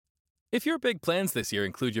If your big plans this year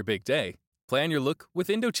include your big day, plan your look with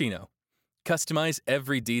Indochino. Customize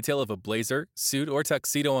every detail of a blazer, suit, or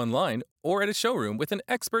tuxedo online or at a showroom with an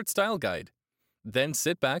expert style guide. Then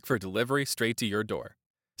sit back for delivery straight to your door.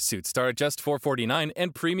 Suits start at just $449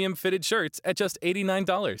 and premium fitted shirts at just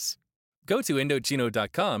 $89. Go to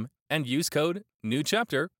Indochino.com and use code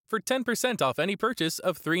NEWCHAPTER for 10% off any purchase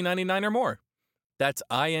of $399 or more. That's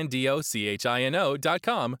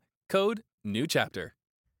INDOCHINO.com, code NEWCHAPTER.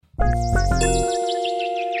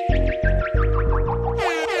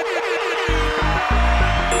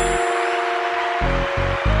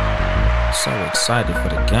 So excited for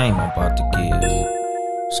the game I'm about to give.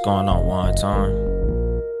 What's going on, Wine Time?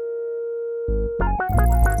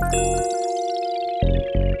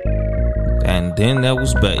 And then there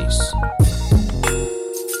was bass.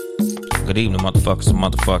 Good evening, motherfuckers and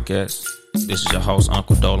motherfuckers. This is your host,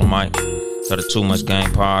 Uncle Dolomite, for the Too Much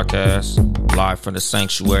Game podcast, live from the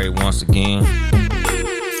sanctuary once again.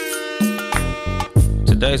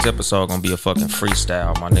 Today's episode gonna be a fucking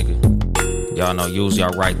freestyle, my nigga. Y'all know usually I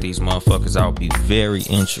write these motherfuckers out, be very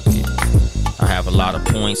intricate. I have a lot of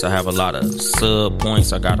points, I have a lot of sub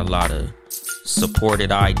points, I got a lot of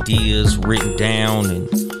supported ideas written down and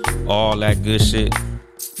all that good shit.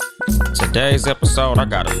 Today's episode, I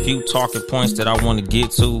got a few talking points that I want to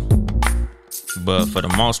get to, but for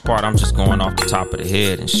the most part, I'm just going off the top of the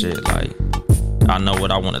head and shit. Like, I know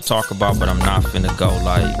what I want to talk about, but I'm not finna go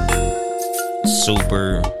like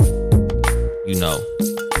super,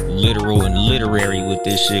 literal and literary with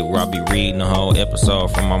this shit where I'll be reading the whole episode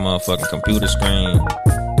from my motherfucking computer screen,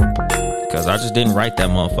 because I just didn't write that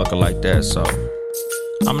motherfucker like that, so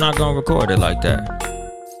I'm not gonna record it like that.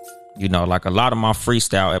 Like a lot of my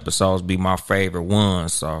freestyle episodes be my favorite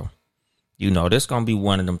ones, so this gonna be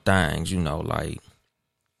one of them things. Like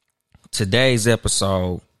today's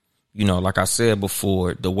episode, like I said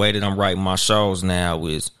before, the way that I'm writing my shows now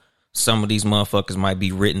is some of these motherfuckers might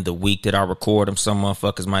be written the week that I record them. Some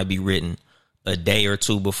motherfuckers might be written a day or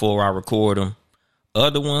two before I record them.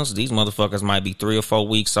 Other ones, these motherfuckers might be 3 or 4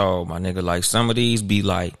 weeks old, my nigga. Like some of these be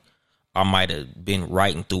like, I might have been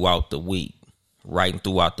writing throughout the week, writing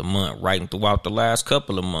throughout the month, writing throughout the last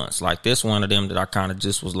couple of months. Like this one of them that I kind of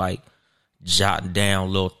just was like jotting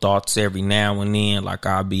down little thoughts every now and then. Like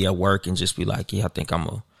I'll be at work and just be like, yeah, I think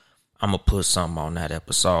I'm gonna put something on that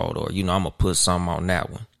episode, or I'm gonna put something on that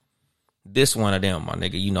one. This one of them, my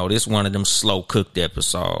nigga, this one of them slow cooked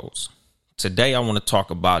episodes. Today I want to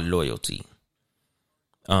talk about loyalty.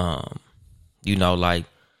 Like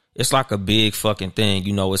it's like a big fucking thing.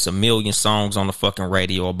 It's a million songs on the fucking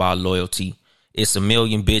radio about loyalty. It's a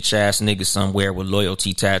million bitch ass niggas somewhere with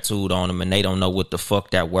loyalty tattooed on them and they don't know what the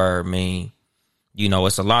fuck that word mean.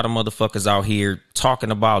 It's a lot of motherfuckers out here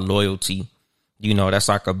talking about loyalty. That's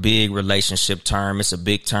like a big relationship term. It's a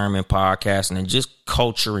big term in podcasting and just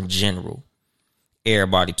culture in general.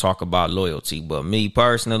 Everybody talk about loyalty. But me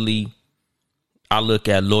personally, I look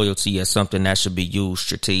at loyalty as something that should be used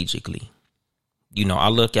strategically. I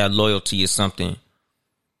look at loyalty as something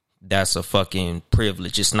that's a fucking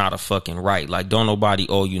privilege. It's not a fucking right. Like, don't nobody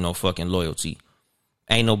owe you no fucking loyalty.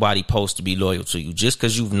 Ain't nobody supposed to be loyal to you. Just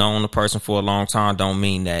because you've known the person for a long time don't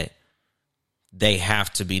mean that they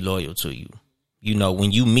have to be loyal to you.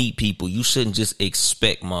 When you meet people, you shouldn't just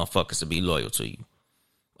expect motherfuckers to be loyal to you.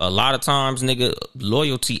 A lot of times, nigga,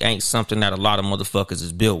 loyalty ain't something that a lot of motherfuckers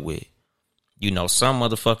is built with. Some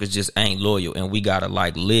motherfuckers just ain't loyal, and we gotta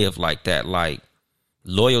like live like that. Like,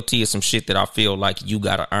 loyalty is some shit that I feel like you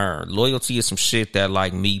gotta earn. Loyalty is some shit that,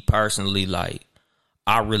 like, me personally, like,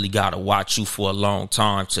 I really gotta watch you for a long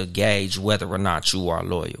time to gauge whether or not you are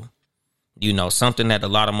loyal. Something that a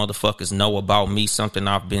lot of motherfuckers know about me, something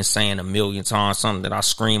I've been saying a million times, something that I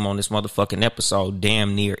scream on this motherfucking episode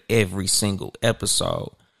damn near every single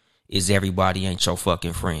episode is everybody ain't your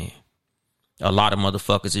fucking friend. A lot of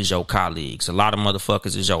motherfuckers is your colleagues. A lot of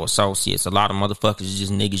motherfuckers is your associates. A lot of motherfuckers is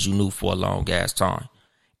just niggas you knew for a long ass time.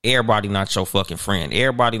 Everybody not your fucking friend.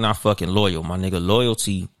 Everybody not fucking loyal, my nigga.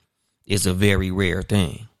 Loyalty is a very rare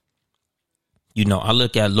thing. I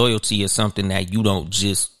look at loyalty as something that you don't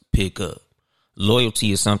just pick up.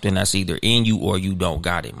 Loyalty is something that's either in you or you don't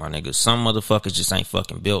got it, my nigga. Some motherfuckers just ain't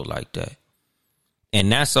fucking built like that. And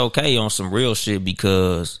that's okay on some real shit,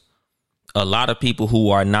 because a lot of people who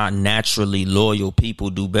are not naturally loyal people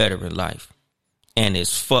do better in life. And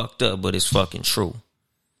it's fucked up, but it's fucking true.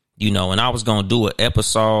 And I was going to do an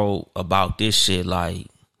episode about this shit, like,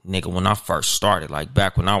 nigga, when I first started, like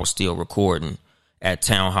back when I was still recording at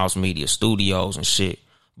Townhouse Media Studios and shit.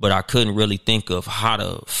 But I couldn't really think of how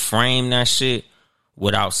to frame that shit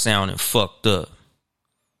without sounding fucked up.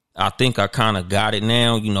 I think I kind of got it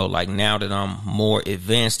now, you know, like now that I'm more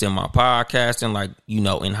advanced in my podcasting, like, you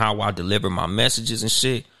know, in how I deliver my messages and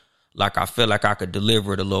shit. Like, I feel like I could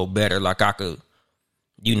deliver it a little better. Like, I could,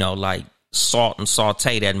 you know, like salt and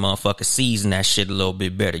saute that motherfucker, season that shit a little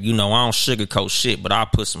bit better. You know, I don't sugarcoat shit, but I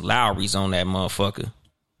put some Lowry's on that motherfucker.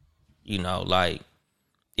 You know, like,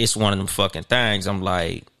 it's one of them fucking things. I'm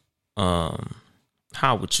like,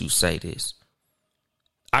 how would you say this?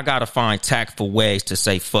 I gotta find tactful ways to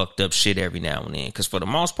say fucked up shit every now and then. Because for the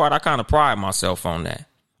most part, I kind of pride myself on that.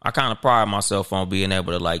 I kind of pride myself on being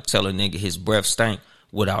able to, like, tell a nigga his breath stank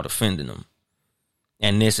without offending him.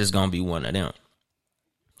 And this is gonna be one of them.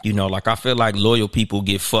 You know, like, I feel like loyal people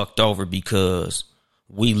get fucked over because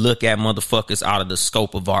we look at motherfuckers out of the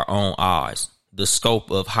scope of our own eyes. The scope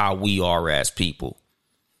of how we are as people.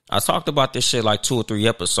 I talked about this shit like 2 or 3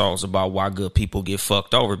 episodes about why good people get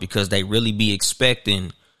fucked over, because they really be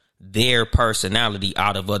expecting their personality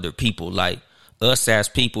out of other people. Like, us as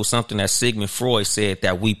people, something that Sigmund Freud said,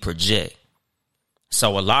 that we project.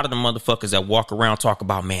 So a lot of the motherfuckers that walk around talk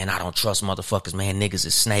about, man, I don't trust motherfuckers, man, niggas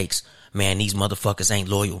is snakes, man, these motherfuckers ain't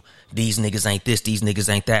loyal, these niggas ain't this, these niggas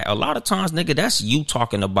ain't that. A lot of times, nigga, that's you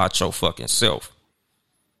talking about your fucking self.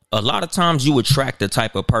 A lot of times you attract the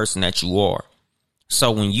type of person that you are.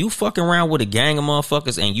 So when you fucking around with a gang of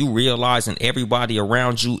motherfuckers and you realizing everybody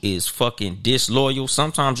around you is fucking disloyal,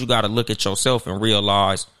 sometimes you got to look at yourself and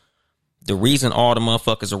realize the reason all the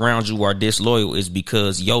motherfuckers around you are disloyal is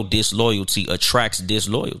because your disloyalty attracts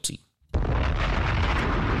disloyalty.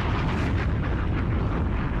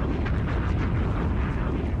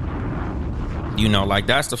 You know, like,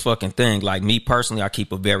 that's the fucking thing. Like, me personally, I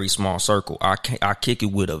keep a very small circle. I kick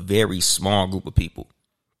it with a very small group of people.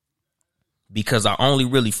 Because I only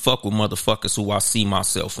really fuck with motherfuckers who I see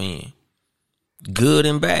myself in. Good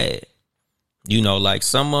and bad. You know, like,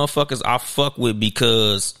 some motherfuckers I fuck with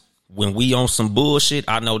because when we on some bullshit,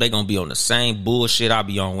 I know they gonna be on the same bullshit I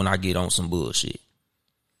be on when I get on some bullshit.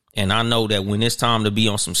 And I know that when it's time to be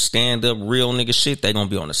on some stand-up real nigga shit, they gonna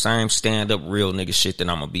be on the same stand-up real nigga shit that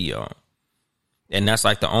I'm gonna be on. And that's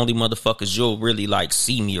like the only motherfuckers you'll really like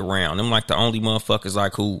see me around. Them like the only motherfuckers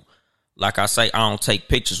like who, like I say, I don't take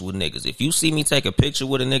pictures with niggas. If you see me take a picture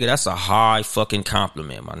with a nigga, that's a high fucking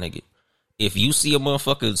compliment, my nigga. If you see a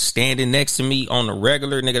motherfucker standing next to me on the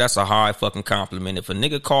regular, nigga, that's a high fucking compliment. If a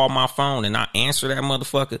nigga call my phone and I answer that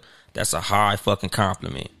motherfucker, that's a high fucking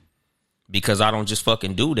compliment. Because I don't just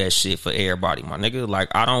fucking do that shit for everybody, my nigga. Like,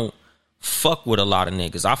 I don't fuck with a lot of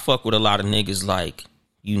niggas. I fuck with a lot of niggas, like,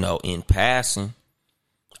 you know, in passing.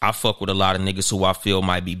 I fuck with a lot of niggas who I feel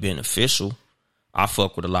might be beneficial. I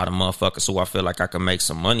fuck with a lot of motherfuckers who I feel like I can make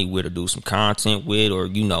some money with or do some content with, or,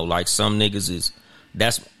 you know, like, some niggas is,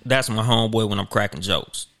 that's my homeboy when I'm cracking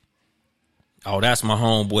jokes. Oh, that's my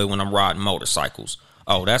homeboy when I'm riding motorcycles.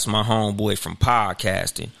 Oh, that's my homeboy from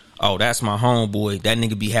podcasting. Oh, that's my homeboy. That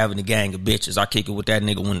nigga be having a gang of bitches. I kick it with that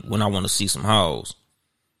nigga when I want to see some hoes.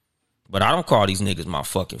 But I don't call these niggas my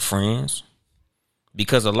fucking friends.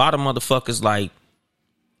 Because a lot of motherfuckers, like,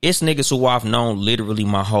 it's niggas who I've known literally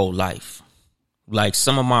my whole life. Like,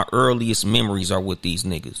 some of my earliest memories are with these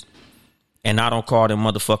niggas. And I don't call them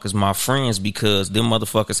motherfuckers my friends because them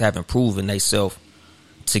motherfuckers haven't proven themselves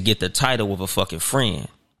to get the title of a fucking friend.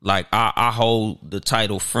 Like, I hold the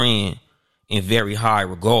title friend in very high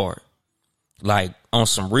regard. Like, on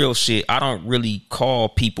some real shit, I don't really call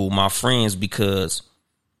people my friends because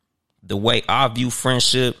the way I view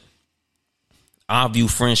friendship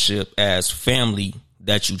as family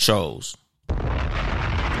that you chose.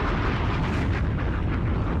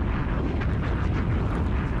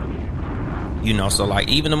 You know, so like,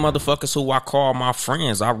 even the motherfuckers who I call my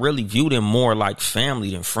friends, I really view them more like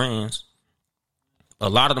family than friends. A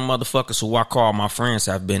lot of the motherfuckers who I call my friends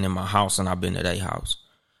have been in my house and I've been to their house.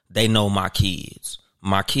 They know my kids.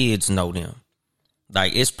 My kids know them.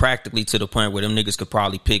 Like, it's practically to the point where them niggas could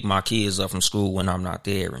probably pick my kids up from school when I'm not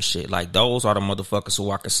there and shit. Like, those are the motherfuckers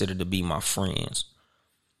who I consider to be my friends.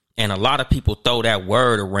 And a lot of people throw that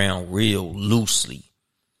word around real loosely.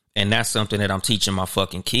 And that's something that I'm teaching my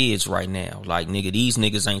fucking kids right now. Like, nigga, these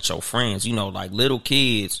niggas ain't your friends. You know, like, little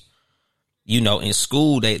kids, you know, in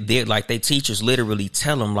school, they're like, they teachers literally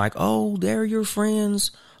tell them, like, oh, they're your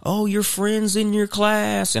friends. Oh, your friends in your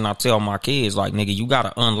class. And I tell my kids, like, nigga, you got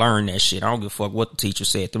to unlearn that shit. I don't give a fuck what the teacher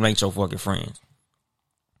said. Them ain't your fucking friends.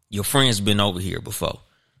 Your friends been over here before.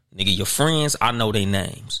 Nigga, your friends, I know their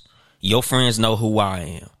names. Your friends know who I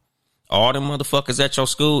am. All them motherfuckers at your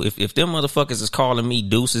school, if them motherfuckers is calling me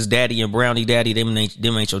Deuce's daddy and Brownie daddy, them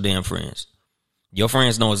ain't your damn friends. Your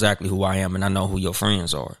friends know exactly who I am, and I know who your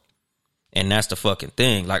friends are. And that's the fucking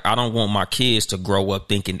thing. Like, I don't want my kids to grow up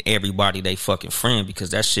thinking everybody they fucking friend,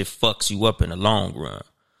 because that shit fucks you up in the long run.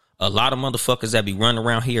 A lot of motherfuckers that be running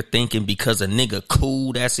around here thinking because a nigga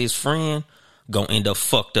cool that's his friend gonna end up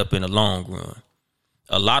fucked up in the long run.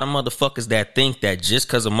 A lot of motherfuckers that think that just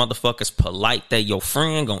because a motherfucker's polite that your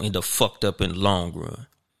friend gonna end up fucked up in the long run.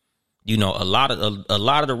 You know, a lot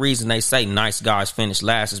of the reason they say nice guys finish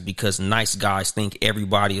last is because nice guys think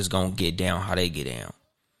everybody is gonna get down how they get down.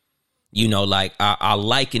 You know, like I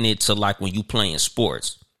liken it to like when you playing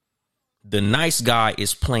sports. The nice guy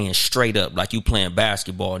is playing straight up like you playing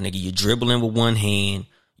basketball, nigga. You dribbling with one hand.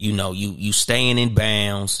 You know, you staying in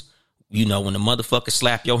bounds. You know, when the motherfucker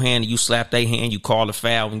slap your hand and you slap their hand, you call a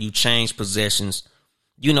foul when you change possessions.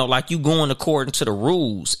 You know, like you going according to the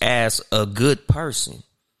rules as a good person.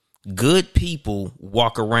 Good people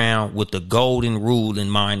walk around with the golden rule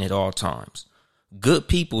in mind at all times. Good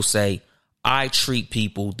people say, I treat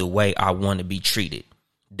people the way I want to be treated.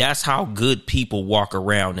 That's how good people walk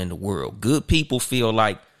around in the world. Good people feel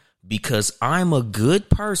like because I'm a good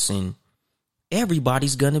person,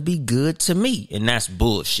 everybody's going to be good to me. And that's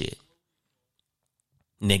bullshit.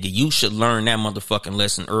 Nigga, you should learn that motherfucking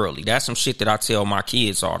lesson early. That's some shit that I tell my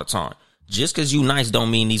kids all the time. Just because you nice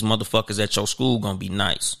don't mean these motherfuckers at your school going to be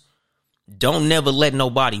nice. Don't never let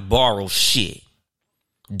nobody borrow shit.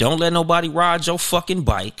 Don't let nobody ride your fucking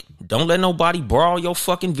bike. Don't let nobody borrow your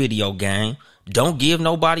fucking video game. Don't give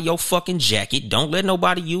nobody your fucking jacket. Don't let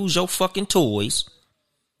nobody use your fucking toys,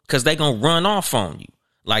 because they gonna run off on you.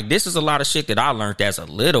 Like, this is a lot of shit that I learned as a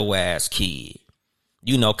little ass kid.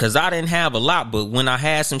 You know, because I didn't have a lot, but when I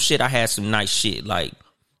had some shit, I had some nice shit. Like,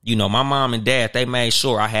 you know, my mom and dad, they made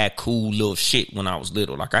sure I had cool little shit when I was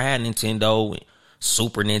little. Like, I had Nintendo and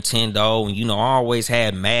Super Nintendo, and, you know, I always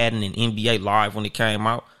had Madden and NBA Live when it came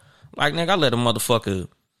out. Like, nigga, I let a motherfucker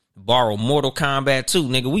borrow Mortal Kombat 2,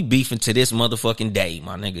 nigga. We beefing to this motherfucking day,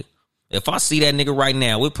 my nigga. If I see that nigga right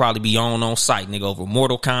now, we'll probably be on site, nigga, over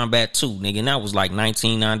Mortal Kombat 2, nigga. And that was like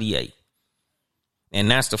 1998.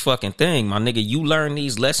 And that's the fucking thing, my nigga. You learn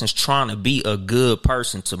these lessons trying to be a good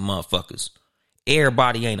person to motherfuckers.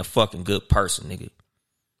 Everybody ain't a fucking good person, nigga.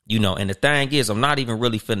 You know, and the thing is, I'm not even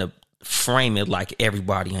really finna frame it like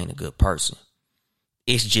everybody ain't a good person.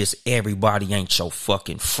 It's just everybody ain't your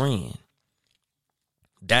fucking friend.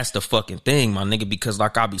 That's the fucking thing, my nigga, because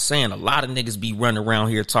like I be saying, a lot of niggas be running around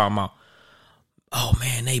here talking about, oh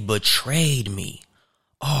man, they betrayed me.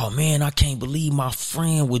 Oh man, I can't believe my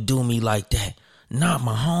friend would do me like that. Not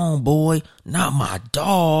my homeboy, not my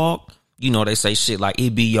dog. You know, they say shit like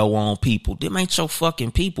it be your own people. Them ain't your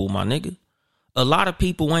fucking people, my nigga. A lot of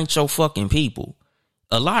people ain't your fucking people.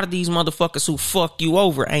 A lot of these motherfuckers who fuck you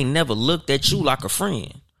over ain't never looked at you like a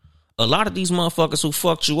friend. A lot of these motherfuckers who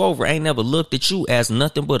fucked you over ain't never looked at you as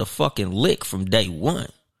nothing but a fucking lick from day one.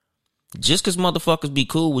 Just because motherfuckers be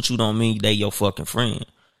cool with you don't mean they your fucking friend.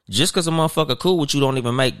 Just because a motherfucker cool with you don't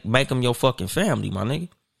even make them your fucking family, my nigga.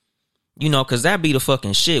 You know, because that be the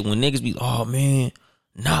fucking shit when niggas be, oh man,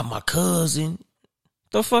 not my cousin.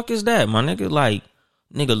 The fuck is that, my nigga? Like,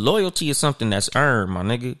 nigga, loyalty is something that's earned, my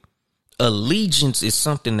nigga. Allegiance is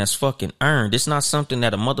something that's fucking earned. It's not something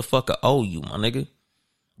that a motherfucker owe you, my nigga.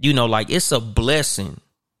 You know, like, it's a blessing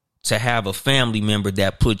to have a family member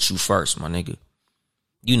that puts you first, my nigga.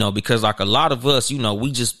 You know, because like a lot of us, you know,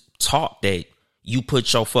 we just taught that you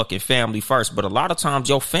put your fucking family first. But a lot of times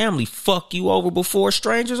your family fuck you over before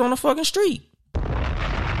strangers on the fucking street.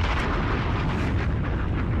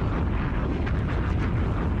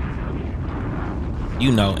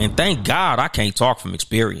 You know, and thank God I can't talk from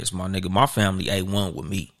experience, my nigga. My family A1 with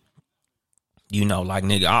me. You know, like,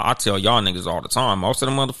 nigga, I tell y'all niggas all the time, most of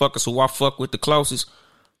the motherfuckers who I fuck with the closest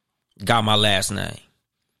got my last name.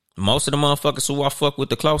 Most of the motherfuckers who I fuck with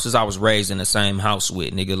the closest, I was raised in the same house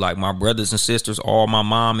with, nigga. Like, my brothers and sisters, all my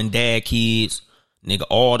mom and dad kids, nigga,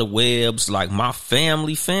 all the Webbs, like, my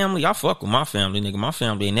family, I fuck with my family, nigga. My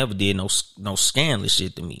family ain't never did no scandalous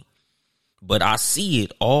shit to me. But I see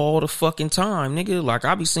it all the fucking time, nigga. Like,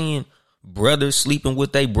 I be seeing brothers sleeping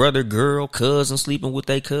with their brother girl, cousins sleeping with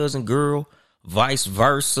their cousin girl, vice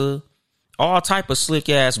versa. All type of slick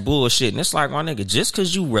ass bullshit. And it's like, my nigga, just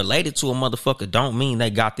because you related to a motherfucker don't mean they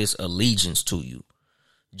got this allegiance to you.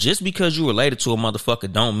 Just because you related to a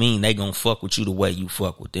motherfucker don't mean they gonna fuck with you the way you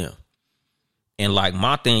fuck with them. And like,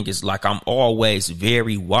 my thing is, like, I'm always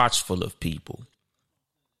very watchful of people.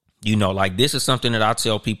 You know, like, this is something that I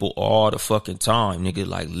tell people all the fucking time, nigga,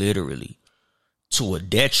 like, literally to a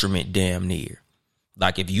detriment damn near.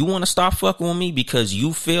 Like, if you want to stop fucking with me because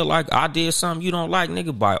you feel like I did something you don't like,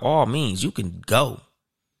 nigga, by all means, you can go.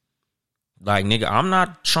 Like, nigga, I'm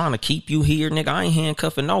not trying to keep you here, nigga. I ain't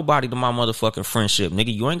handcuffing nobody to my motherfucking friendship,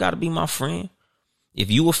 nigga. You ain't got to be my friend. If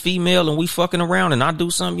you a female and we fucking around and I do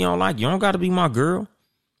something you don't like, you don't got to be my girl.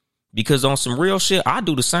 Because on some real shit, I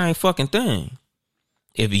do the same fucking thing.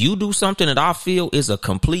 If you do something that I feel is a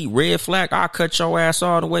complete red flag, I'll cut your ass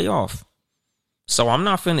all the way off. So I'm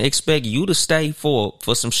not finna expect you to stay for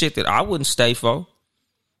some shit that I wouldn't stay for.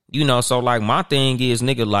 You know, so like my thing is,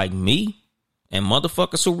 nigga, like me and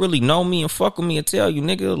motherfuckers who really know me and fuck with me and tell you,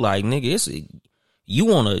 nigga, like, nigga, you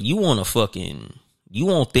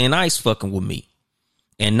want thin ice fucking with me.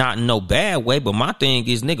 And not in no bad way, but my thing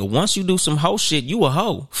is, nigga, once you do some hoe shit, you a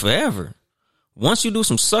hoe forever. Once you do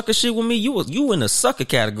some sucker shit with me, you in the sucker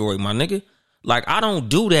category, my nigga. Like, I don't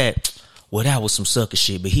do that. Well, that was some sucker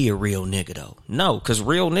shit, but he a real nigga, though. No, because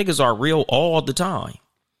real niggas are real all the time.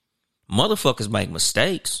 Motherfuckers make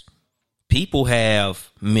mistakes. People have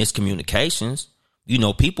miscommunications. You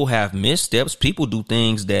know, people have missteps. People do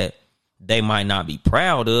things that they might not be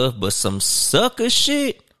proud of, but some sucker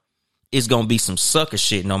shit is going to be some sucker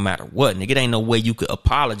shit no matter what. Nigga, it ain't no way you could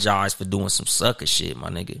apologize for doing some sucker shit, my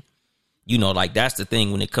nigga. You know, like, that's the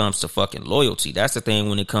thing when it comes to fucking loyalty. That's the thing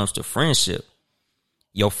when it comes to friendship.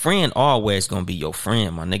 Your friend always gonna be your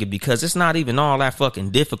friend, my nigga, because it's not even all that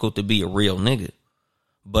fucking difficult to be a real nigga.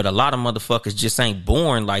 But a lot of motherfuckers just ain't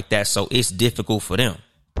born like that, so it's difficult for them.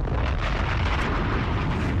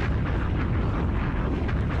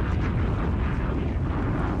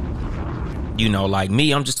 You know, like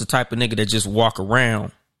me, I'm just the type of nigga that just walk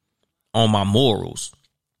around on my morals.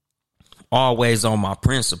 Always on my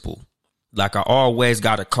principle. Like, I always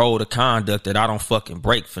got a code of conduct that I don't fucking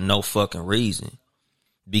break for no fucking reason.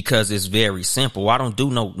 Because it's very simple. I don't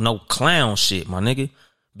do no clown shit, my nigga.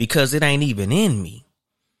 Because it ain't even in me.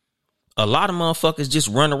 A lot of motherfuckers just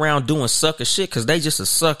run around doing sucker shit because they just a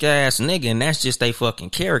suck ass nigga, and that's just they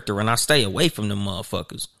fucking character, and I stay away from them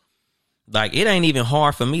motherfuckers. Like, it ain't even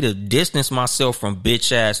hard for me to distance myself from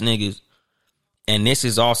bitch ass niggas. And this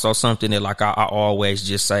is also something that, like, I always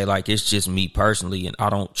just say, like, it's just me personally, and I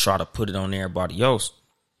don't try to put it on everybody else.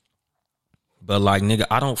 But, like, nigga,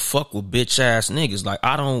 I don't fuck with bitch ass niggas. Like,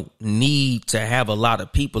 I don't need to have a lot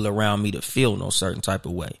of people around me to feel no certain type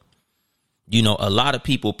of way. You know, a lot of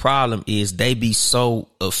people problem is they be so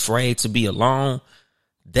afraid to be alone.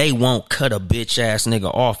 They won't cut a bitch ass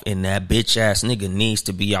nigga off, and that bitch ass nigga needs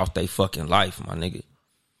to be out their fucking life, my nigga.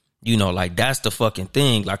 You know, like, that's the fucking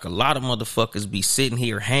thing. Like, a lot of motherfuckers be sitting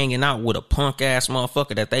here hanging out with a punk ass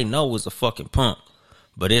motherfucker that they know is a fucking punk.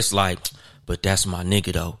 But it's like, but that's my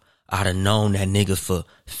nigga though. I'd have known that nigga for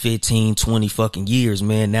 15, 20 fucking years,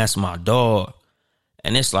 man. That's my dog.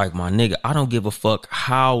 And it's like, my nigga, I don't give a fuck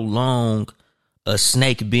how long a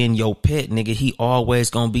snake been your pet, nigga. He always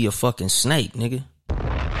gonna be a fucking snake, nigga.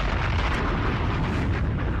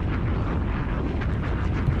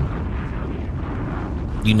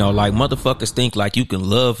 You know, like, motherfuckers think like you can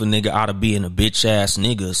love a nigga out of being a bitch ass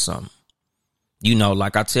nigga or something. You know,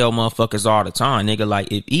 like, I tell motherfuckers all the time, nigga,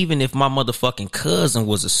 like, even if my motherfucking cousin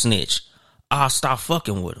was a snitch, I'll stop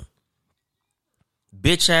fucking with him.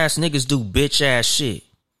 Bitch ass niggas do bitch ass shit.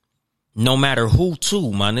 No matter who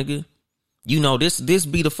to, my nigga. You know, this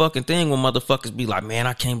be the fucking thing when motherfuckers be like, man,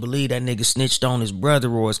 I can't believe that nigga snitched on his brother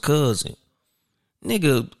or his cousin.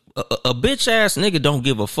 Nigga, a bitch ass nigga don't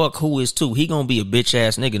give a fuck who is to. He gonna be a bitch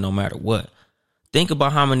ass nigga no matter what. Think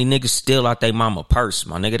about how many niggas steal out they mama purse,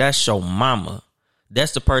 my nigga. That's your mama.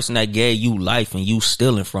 That's the person that gave you life and you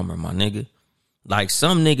stealing from her, my nigga. Like,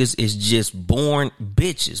 some niggas is just born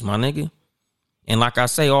bitches, my nigga. And like I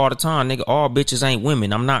say all the time, nigga, all bitches ain't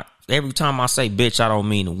women. I'm not, every time I say bitch, I don't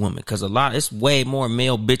mean a woman. Because it's way more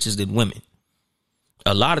male bitches than women.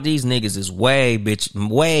 A lot of these niggas is way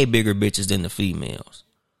bigger bitches than the females.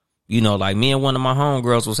 You know, like, me and one of my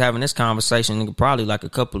homegirls was having this conversation, nigga, probably like a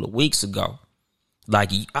couple of weeks ago.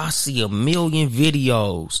 Like, I see a million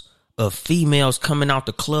videos of females coming out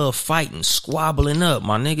the club fighting, squabbling up,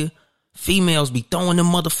 my nigga. Females be throwing them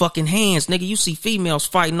motherfucking hands, nigga. You see females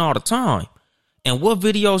fighting all the time. And what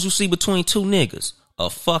videos you see between two niggas? A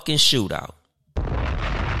fucking shootout.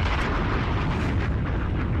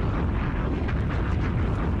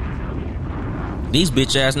 These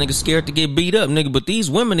bitch ass niggas scared to get beat up, nigga. But these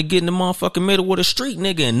women are getting the motherfucking middle of the street,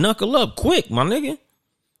 nigga, and knuckle up quick, my nigga.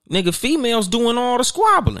 Nigga, females doing all the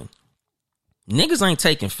squabbling. Niggas ain't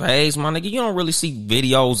taking phase, my nigga. You don't really see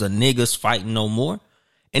videos of niggas fighting no more.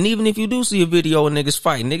 And even if you do see a video of niggas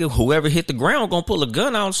fighting, nigga, whoever hit the ground gonna pull a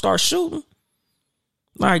gun out and start shooting.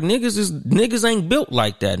 Like, niggas ain't built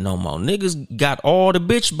like that no more. Niggas got all the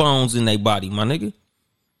bitch bones in their body, my nigga.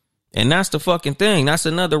 And that's the fucking thing. That's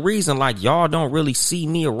another reason, like, y'all don't really see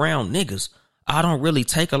me around niggas. I don't really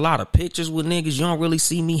take a lot of pictures with niggas. You don't really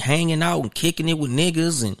see me hanging out and kicking it with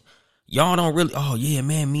niggas. And y'all don't really, oh yeah,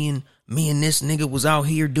 man, me and this nigga was out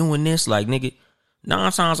here doing this. Like, nigga,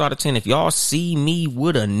 9 times out of 10, if y'all see me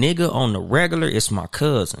with a nigga on the regular, it's my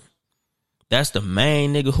cousin. That's the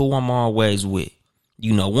main nigga who I'm always with.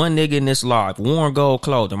 You know, one nigga in this live, Warren Gold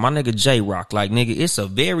Clothing, my nigga J-Rock. Like, nigga, it's a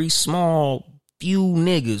very small few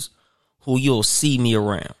niggas who you'll see me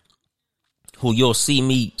around. Who you'll see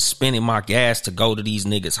me spending my gas to go to these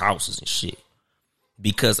niggas' houses and shit.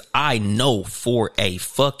 Because I know for a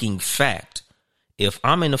fucking fact, if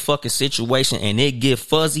I'm in a fucking situation and it get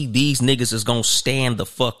fuzzy, these niggas is gonna stand the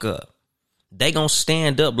fuck up. They gonna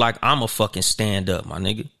stand up like I'm a fucking stand up, my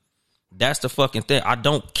nigga. That's the fucking thing. I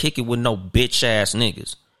don't kick it with no bitch ass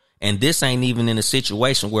niggas. And this ain't even in a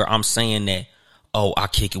situation where I'm saying that, oh, I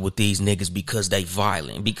kick it with these niggas because they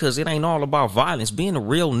violent. Because it ain't all about violence. Being a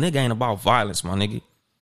real nigga ain't about violence, my nigga.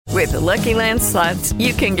 With the Lucky Land Slots,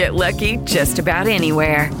 you can get lucky just about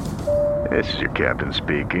anywhere. This is your captain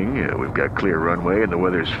speaking. We've got clear runway and the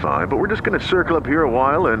weather's fine, but we're just going to circle up here a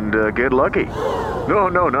while and get lucky.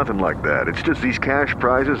 No, nothing like that. It's just these cash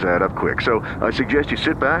prizes add up quick. So I suggest you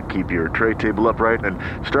sit back, keep your tray table upright, and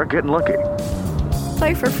start getting lucky.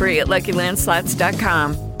 Play for free at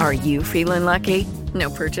LuckyLandSlots.com. Are you feeling lucky? No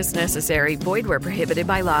purchase necessary. Void where prohibited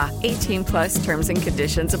by law. 18 plus terms and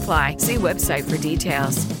conditions apply. See website for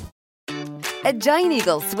details. At Giant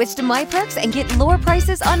Eagle, switch to My Perks and get lower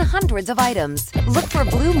prices on hundreds of items. Look for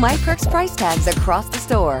blue My Perks price tags across the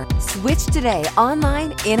store. Switch today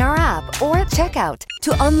online, in our app, or at checkout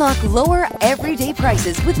to unlock lower everyday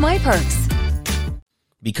prices with My Perks.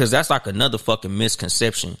 Because that's like another fucking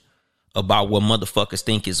misconception about what motherfuckers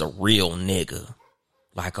think is a real nigga.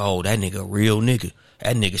 Like, oh, that nigga a real nigga.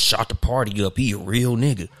 That nigga shot the party up. He a real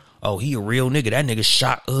nigga. Oh, he a real nigga. That nigga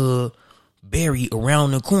shot Barry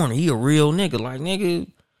around the corner. He a real nigga. Like, nigga,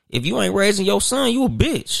 if you ain't raising your son, you a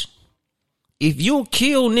bitch. If you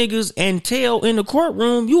kill niggas and tell in the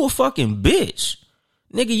courtroom, you a fucking bitch.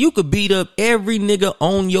 Nigga, you could beat up every nigga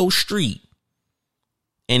on your street.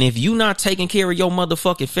 And if you not taking care of your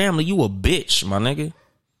motherfucking family, you a bitch, my nigga.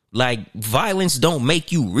 Like, violence don't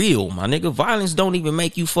make you real, my nigga. Violence don't even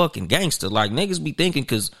make you fucking gangster. Like, niggas be thinking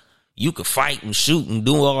because you could fight and shoot and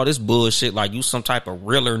do all this bullshit like you some type of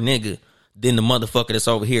realer nigga than the motherfucker that's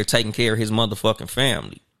over here taking care of his motherfucking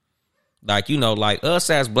family. Like, you know, like us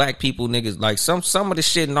as black people, niggas, like some of the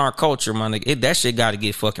shit in our culture, my nigga, that shit got to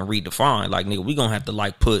get fucking redefined. Like, nigga, we gonna have to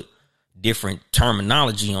like put different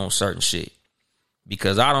terminology on certain shit.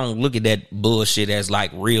 Because I don't look at that bullshit as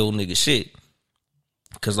like real nigga shit.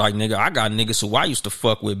 Cause like, nigga, I got niggas who I used to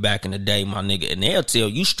fuck with back in the day, my nigga, and they'll tell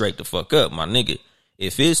you straight the fuck up, my nigga.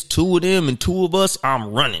 If it's 2 of them and 2 of us,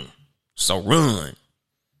 I'm running. So run.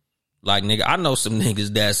 Like, nigga, I know some niggas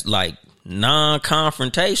that's like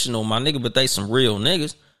non-confrontational, my nigga, but they some real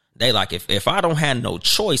niggas. They like, if I don't have no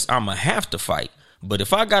choice, I'ma have to fight. But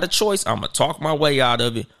if I got a choice, I'ma talk my way out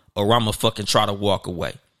of it, or I'ma fucking try to walk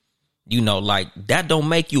away. You know, like, that don't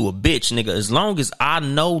make you a bitch, nigga. As long as I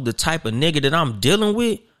know the type of nigga that I'm dealing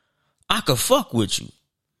with, I could fuck with you.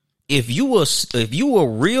 If you a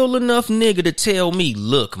real enough nigga to tell me,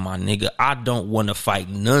 look, my nigga, I don't want to fight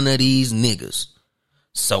none of these niggas.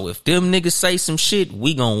 So if them niggas say some shit,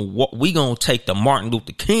 we gon' take the Martin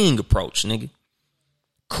Luther King approach, nigga.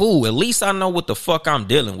 Cool. At least I know what the fuck I'm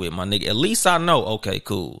dealing with, my nigga. At least I know, okay,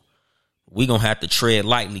 cool. We gonna have to tread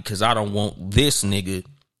lightly because I don't want this nigga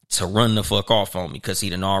to run the fuck off on me because he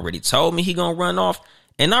done already told me he gonna run off.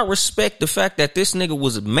 And I respect the fact that this nigga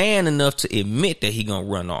was man enough to admit that he gonna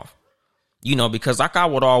run off. You know, because like I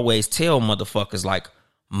would always tell motherfuckers, like,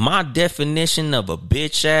 my definition of a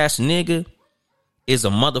bitch ass nigga is a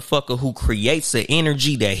motherfucker who creates an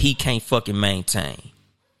energy that he can't fucking maintain.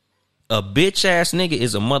 A bitch ass nigga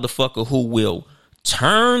is a motherfucker who will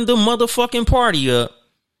turn the motherfucking party up,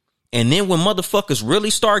 and then when motherfuckers really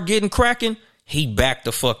start getting cracking, he back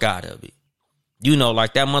the fuck out of it. You know,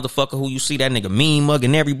 like that motherfucker who you see that nigga mean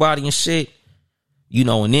mugging everybody and shit. You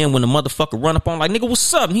know, and then when the motherfucker run up on like, nigga,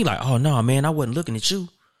 what's up? And he like, oh, no, man, I wasn't looking at you.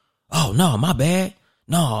 Oh, no, my bad.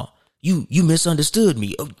 No, you misunderstood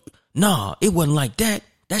me. No, it wasn't like that.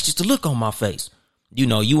 That's just a look on my face. You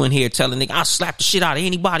know, you in here telling nigga, I'll slap the shit out of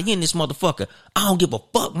anybody in this motherfucker. I don't give a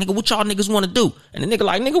fuck, nigga, what y'all niggas want to do. And the nigga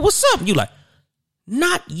like, nigga, what's up? And you like,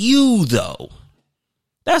 not you, though.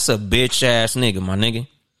 That's a bitch ass nigga, my nigga.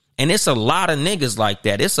 And it's a lot of niggas like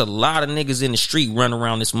that. It's a lot of niggas in the street running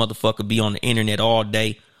around this motherfucker, be on the internet all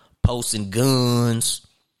day, posting guns,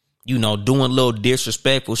 you know, doing little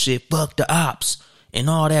disrespectful shit. Fuck the ops and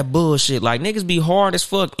all that bullshit. Like, niggas be hard as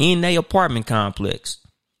fuck in their apartment complex.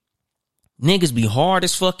 Niggas be hard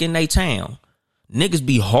as fuck in their town. Niggas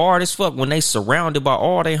be hard as fuck when they surrounded by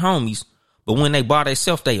all they homies, but when they by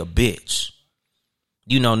themselves, they a bitch.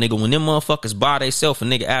 You know, nigga, when them motherfuckers by themselves, a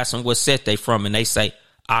nigga ask them what set they from, and they say,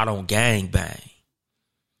 I don't gang bang.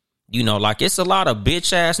 You know, like, it's a lot of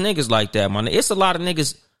bitch ass niggas like that, man. It's a lot of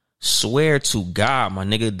niggas, swear to God, my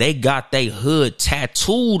nigga, they got they hood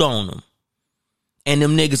tattooed on them. And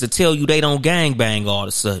them niggas will tell you they don't gang bang all of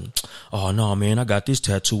a sudden. Oh, no, man, I got this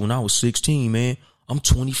tattoo when I was 16, man. I'm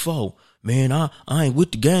 24. Man, I ain't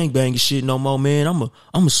with the gang banging shit no more, man.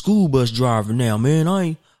 I'm a school bus driver now, man.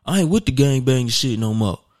 I ain't with the gang banging shit no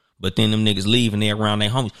more. But then them niggas leave and they around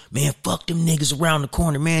their homies. Man, fuck them niggas around the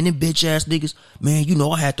corner, man. Them bitch ass niggas. Man, you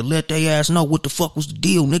know, I had to let they ass know what the fuck was the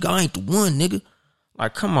deal, nigga. I ain't the one, nigga.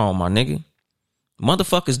 Like, come on, my nigga.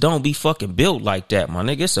 Motherfuckers don't be fucking built like that, my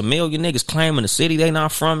nigga. It's a million niggas claiming the city they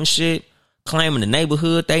not from and shit. Claiming the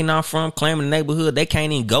neighborhood they not from. Claiming the neighborhood they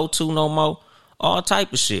can't even go to no more. All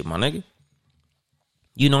type of shit, my nigga.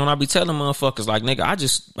 You know, and I be telling motherfuckers like, nigga, I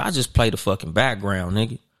just play the fucking background,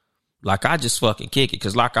 nigga. Like, I just fucking kick it.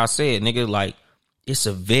 Cause like I said, nigga, like, it's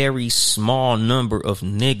a very small number of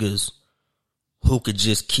niggas who could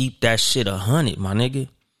just keep that shit 100, my nigga.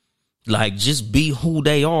 Like, just be who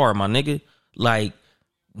they are, my nigga. Like,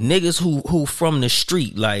 niggas who from the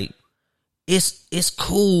street, like, it's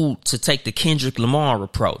cool to take the Kendrick Lamar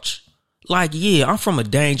approach. Like, yeah, I'm from a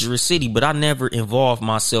dangerous city, but I never involved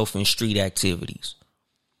myself in street activities.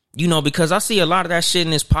 You know, because I see a lot of that shit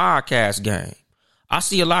in this podcast game. I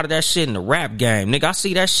see a lot of that shit in the rap game, nigga. I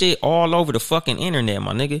see that shit all over the fucking internet,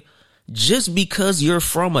 my nigga. Just because you're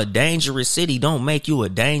from a dangerous city don't make you a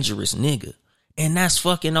dangerous nigga. And that's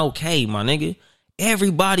fucking okay, my nigga.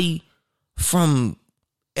 Everybody from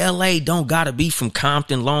LA don't gotta be from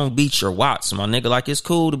Compton, Long Beach, or Watts, my nigga. Like, it's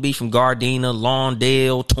cool to be from Gardena,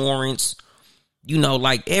 Lawndale, Torrance. You know,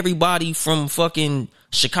 like, everybody from fucking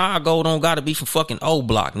Chicago don't gotta be from fucking O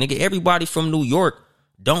Block, nigga. Everybody from New York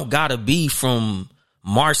don't gotta be from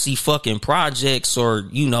Marcy fucking Projects or,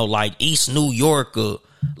 you know, like East New York or,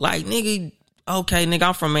 like, nigga, okay, nigga,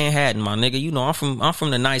 I'm from Manhattan, my nigga. You know, I'm from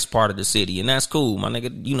the nice part of the city, and that's cool, my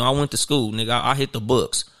nigga. You know, I went to school, nigga. I hit the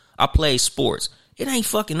books. I played sports. It ain't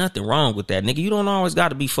fucking nothing wrong with that, nigga. You don't always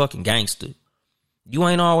gotta be fucking gangster. You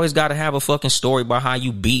ain't always gotta have a fucking story about how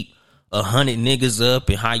you beat 100 niggas up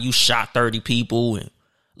and how you shot 30 people. And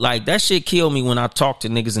like, that shit kill me when I talk to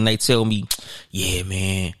niggas and they tell me, yeah,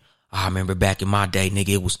 man, I remember back in my day,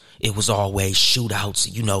 nigga, it was always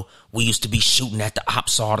shootouts. You know, we used to be shooting at the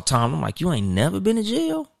ops all the time. I'm like, you ain't never been to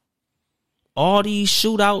jail? All these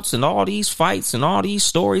shootouts and all these fights and all these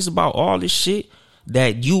stories about all this shit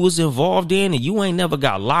that you was involved in, and you ain't never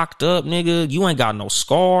got locked up, nigga. You ain't got no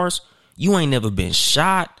scars. You ain't never been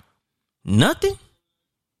shot. Nothing.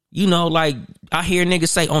 You know, like, I hear niggas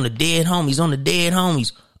say on the dead homies, on the dead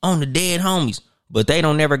homies, on the dead homies, but they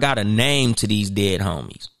don't never got a name to these dead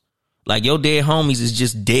homies. Like, your dead homies is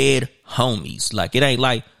just dead homies. Like, it ain't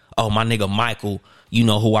like, oh, my nigga Michael, you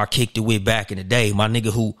know, who I kicked it with back in the day. My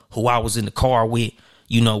nigga who I was in the car with,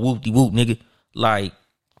 you know, whoop-de-whoop, nigga. Like,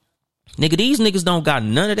 nigga, these niggas don't got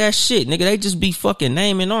none of that shit. Nigga, they just be fucking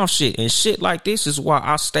naming off shit. And shit like this is why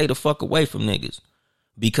I stay the fuck away from niggas.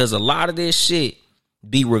 Because a lot of this shit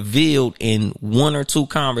be revealed in one or two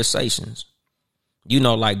conversations. You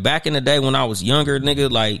know, like, back in the day when I was younger, nigga,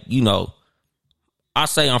 like, you know, I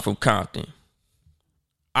say I'm from Compton.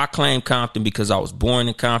 I claim Compton because I was born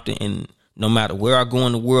in Compton, and no matter where I go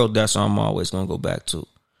in the world, that's what I'm always going to go back to.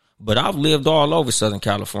 But I've lived all over Southern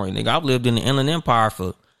California, nigga. I've lived in the Inland Empire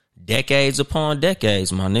for decades upon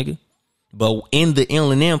decades, my nigga. But in the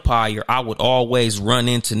Inland Empire, I would always run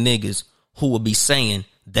into niggas who would be saying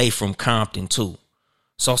they from Compton too.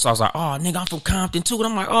 So I was like, oh, nigga, I'm from Compton too. And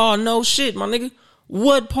I'm like, oh, no shit, my nigga.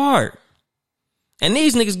 What part? And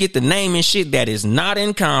these niggas get the name and shit that is not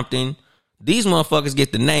in Compton. These motherfuckers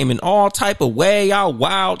get the name in all type of way out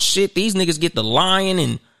wild shit. These niggas get the lying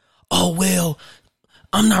and, oh, well,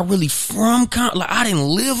 I'm not really from Compton. Like, I didn't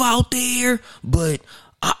live out there, but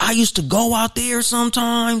I used to go out there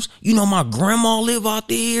sometimes. You know, my grandma live out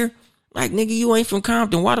there. Like, nigga, you ain't from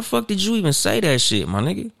Compton. Why the fuck did you even say that shit, my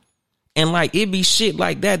nigga? And like, it be shit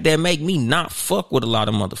like that make me not fuck with a lot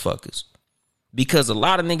of motherfuckers. Because a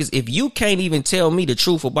lot of niggas, if you can't even tell me the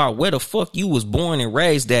truth about where the fuck you was born and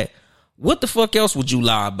raised at, what the fuck else would you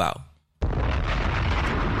lie about?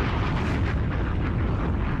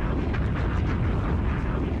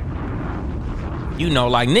 You know,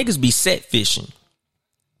 like, niggas be set fishing.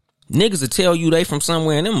 Niggas will tell you they from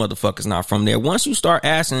somewhere and them motherfuckers not from there. Once you start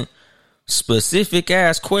asking specific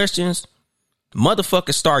ass questions,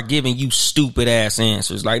 motherfuckers start giving you stupid ass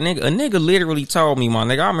answers. Like, nigga, a nigga literally told me, my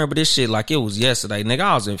nigga, I remember this shit like it was yesterday. Nigga,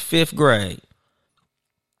 I was in 5th grade.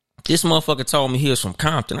 This motherfucker told me he was from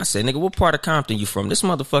Compton. I said, nigga, what part of Compton you from? This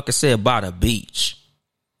motherfucker said by the beach.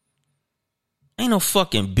 Ain't no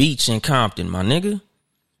fucking beach in Compton, my nigga.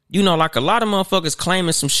 You know, like a lot of motherfuckers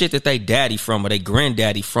claiming some shit that they daddy from or they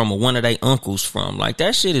granddaddy from or one of they uncles from. Like,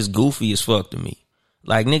 that shit is goofy as fuck to me.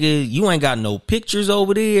 Like, nigga, you ain't got no pictures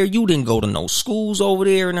over there. You didn't go to no schools over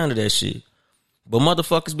there. None of that shit. But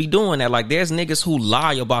motherfuckers be doing that. Like, there's niggas who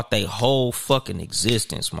lie about their whole fucking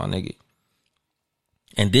existence, my nigga.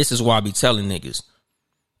 And this is why I be telling niggas.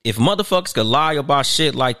 If motherfuckers could lie about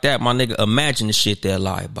shit like that, my nigga, imagine the shit they'll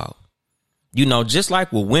lie about. You know, just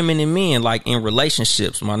like with women and men, like in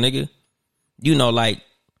relationships, my nigga. You know, like,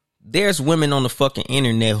 there's women on the fucking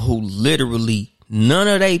internet who literally none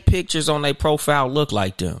of their pictures on their profile look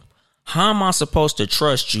like them. How am I supposed to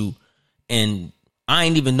trust you and I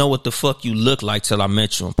ain't even know what the fuck you look like till I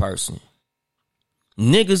met you in person?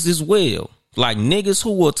 Niggas as well. Like, niggas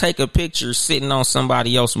who will take a picture sitting on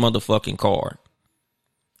somebody else's motherfucking card.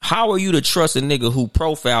 How are you to trust a nigga who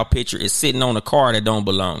profile picture is sitting on a car that don't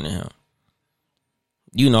belong to him?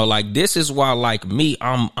 You know, like, this is why, like me,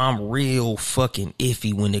 I'm real fucking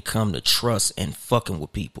iffy when it come to trust and fucking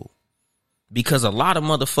with people. Because a lot of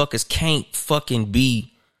motherfuckers can't fucking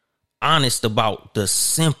be honest about the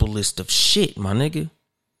simplest of shit, my nigga.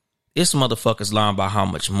 It's motherfuckers lying about how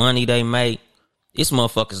much money they make. It's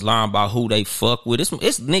motherfuckers lying about who they fuck with.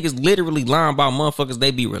 It's niggas literally lying about motherfuckers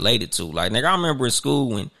they be related to. Like, nigga, I remember in school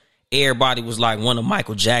when everybody was like one of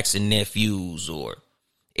Michael Jackson's nephews, or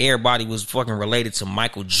everybody was fucking related to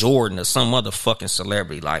Michael Jordan or some other fucking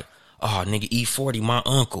celebrity. Like, oh, nigga, E40, my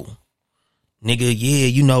uncle. Nigga, yeah,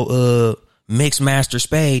 you know, Mixmaster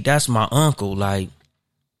Spade, that's my uncle. Like,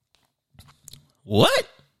 what?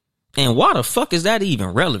 And why the fuck is that even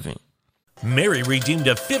relevant? Mary redeemed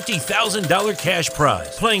a $50,000 cash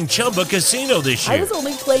prize playing Chumba Casino this year. I was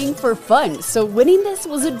only playing for fun, so winning this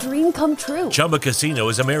was a dream come true. Chumba Casino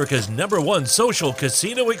is America's #1 social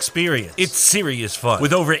casino experience. It's serious fun.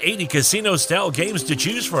 With over 80 casino-style games to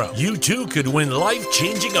choose from, you too could win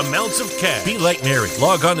life-changing amounts of cash. Be like Mary.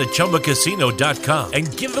 Log on to ChumbaCasino.com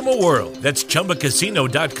and give them a whirl. That's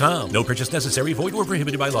ChumbaCasino.com. No purchase necessary. Void where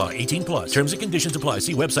prohibited by law. 18 plus. Terms and conditions apply.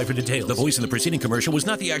 See website for details. The voice in the preceding commercial was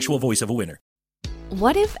not the actual voice of a winner.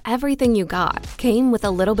 What if everything you got came with a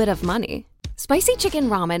little bit of money? Spicy chicken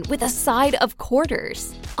ramen with a side of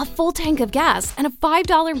quarters, a full tank of gas, and a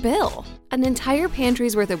 $5 bill, an entire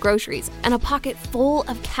pantry's worth of groceries, and a pocket full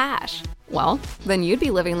of cash. Well, then you'd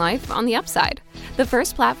be living life on the upside. The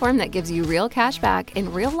first platform that gives you real cash back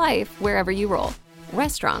in real life wherever you roll.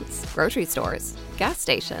 Restaurants, grocery stores, gas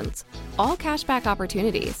stations, all cash back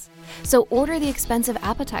opportunities. So order the expensive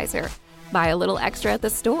appetizer. Buy a little extra at the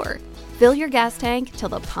store. Fill your gas tank till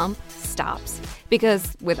the pump stops.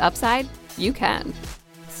 Because with Upside, you can.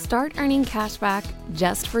 Start earning cash back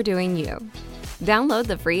just for doing you. Download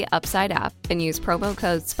the free Upside app and use promo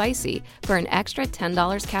code SPICY for an extra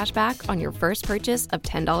 $10 cash back on your first purchase of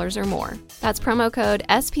 $10 or more. That's promo code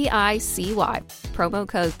SPICY. Promo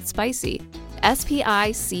code SPICY.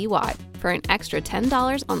 SPICY for an extra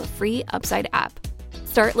 $10 on the free Upside app.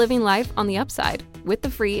 Start living life on the upside with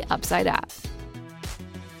the free Upside app.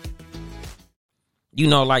 You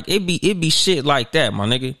know, like, it be shit like that, my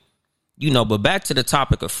nigga. You know, but back to the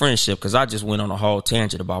topic of friendship, because I just went on a whole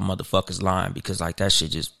tangent about motherfuckers lying, because, like, that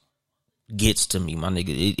shit just gets to me, my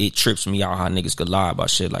nigga. It trips me out how niggas could lie about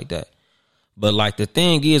shit like that. But, like, the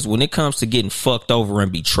thing is, when it comes to getting fucked over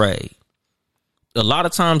and betrayed, a lot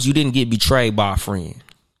of times you didn't get betrayed by a friend.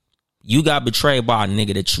 You got betrayed by a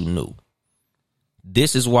nigga that you knew.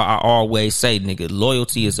 This is why I always say, nigga,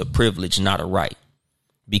 loyalty is a privilege, not a right.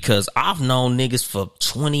 Because I've known niggas for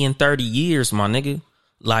 20 and 30 years, my nigga.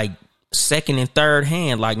 Like, second and third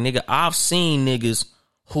hand. Like, nigga, I've seen niggas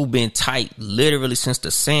who been tight literally since the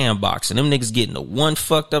sandbox. And them niggas get into one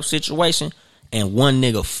fucked up situation and one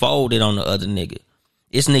nigga folded on the other nigga.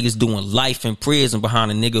 It's niggas doing life in prison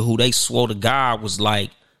behind a nigga who they swore to God was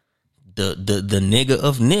like the nigga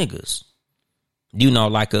of niggas. You know,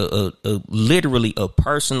 like a literally a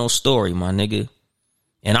personal story, my nigga.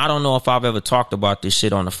 And I don't know if I've ever talked about this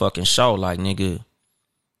shit on the fucking show. Like, nigga,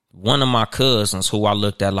 one of my cousins who I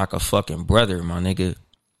looked at like a fucking brother, my nigga.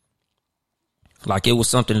 Like, it was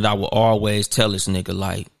something that I would always tell this nigga,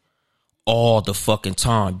 like, all the fucking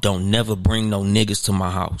time. Don't never bring no niggas to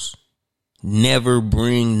my house. Never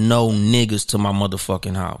bring no niggas to my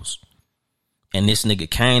motherfucking house. And this nigga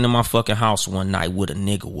came to my fucking house one night with a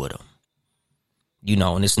nigga with him. You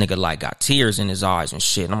know, and this nigga, like, got tears in his eyes and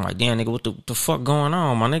shit. And I'm like, damn, nigga, what the fuck going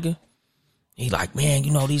on, my nigga? He like, man,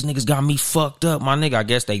 you know, these niggas got me fucked up, my nigga. I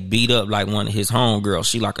guess they beat up, like, one of his homegirls.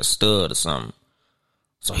 She like a stud or something.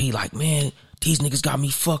 So he like, man, these niggas got me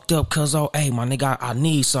fucked up cause, oh, hey, my nigga, I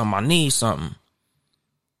need something.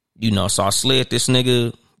 You know, so I slid this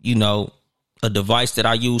nigga, you know, a device that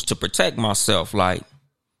I use to protect myself. Like,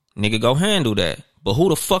 nigga, go handle that. But who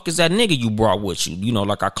the fuck is that nigga you brought with you? You know,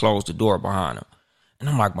 like I closed the door behind him. And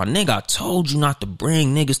I'm like, my nigga, I told you not to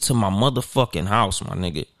bring niggas to my motherfucking house, my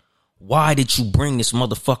nigga. Why did you bring this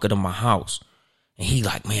motherfucker to my house? And he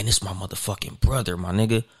like, man, this my motherfucking brother, my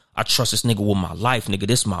nigga. I trust this nigga with my life, nigga.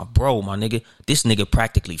 This my bro, my nigga. This nigga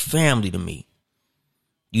practically family to me.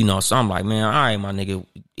 You know, so I'm like, man, all right, my nigga.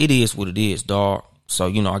 It is what it is, dog. So,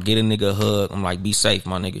 you know, I get a nigga a hug. I'm like, be safe,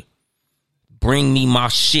 my nigga. Bring me my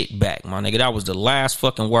shit back, my nigga. That was the last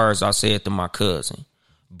fucking words I said to my cousin.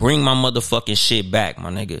 Bring my motherfucking shit back, my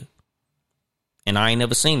nigga. And I ain't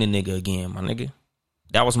never seen the nigga again, my nigga.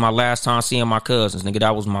 That was my last time seeing my cousins, nigga.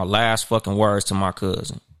 That was my last fucking words to my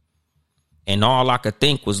cousin. And all I could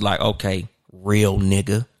think was like, okay, real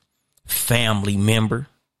nigga, family member.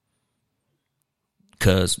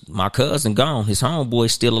 Cause my cousin gone. His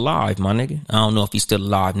homeboy's still alive, my nigga. I don't know if he's still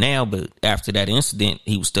alive now, but after that incident,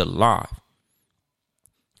 he was still alive.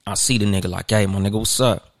 I see the nigga like, hey, my nigga, what's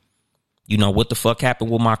up? You know, what the fuck happened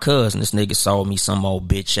with my cousin? This nigga sold me some old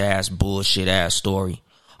bitch ass, bullshit ass story.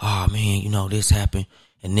 Oh, man, you know, this happened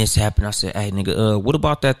and this happened. I said, hey, nigga, what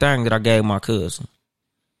about that thing that I gave my cousin?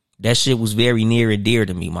 That shit was very near and dear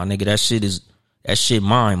to me, my nigga. That shit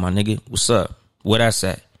mine, my nigga. What's up? What that's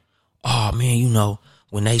at? Oh, man, you know,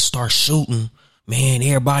 when they start shooting, man,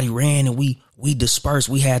 everybody ran and we dispersed.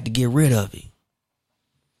 We had to get rid of it.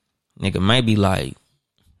 Nigga, maybe like,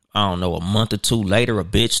 I don't know, a month or two later, a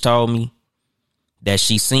bitch told me that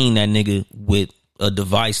she seen that nigga with a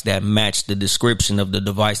device that matched the description of the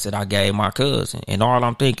device that I gave my cousin. And all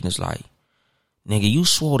I'm thinking is like, nigga, you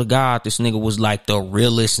swore to God this nigga was like the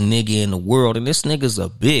realest nigga in the world. And this nigga's a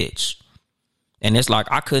bitch. And it's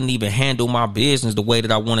like I couldn't even handle my business the way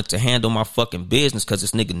that I wanted to handle my fucking business because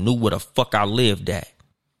this nigga knew where the fuck I lived at.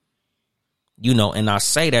 You know, and I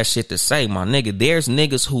say that shit to say, my nigga, there's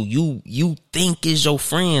niggas who you think is your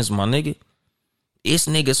friends, my nigga. It's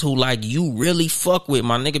niggas who like you really fuck with,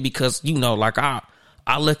 my nigga, because, you know, like I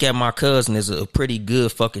look at my cousin as a pretty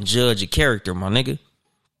good fucking judge of character, my nigga.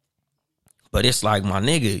 But it's like, my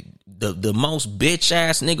nigga, the most bitch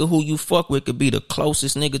ass nigga who you fuck with could be the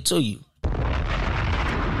closest nigga to you.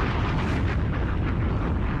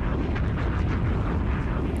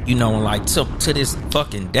 You know, and like to this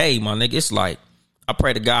fucking day, my nigga, it's like, I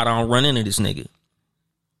pray to God I don't run into this nigga.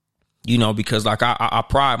 You know, because like I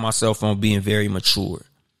pride myself on being very mature.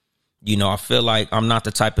 You know, I feel like I'm not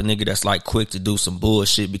the type of nigga that's like quick to do some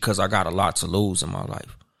bullshit because I got a lot to lose in my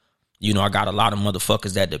life. You know, I got a lot of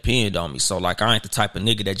motherfuckers that depend on me. So like, I ain't the type of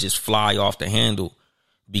nigga that just fly off the handle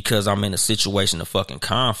because I'm in a situation of fucking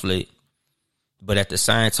conflict. But at the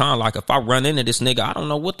same time, like if I run into this nigga, I don't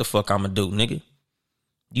know what the fuck I'm gonna do, nigga.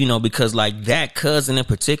 You know, because like that cousin in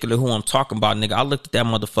particular who I'm talking about, nigga, I looked at that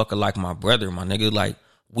motherfucker like my brother, my nigga. Like,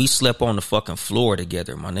 we slept on the fucking floor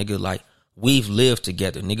together, my nigga. Like, we've lived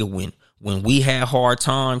together, nigga. When we had hard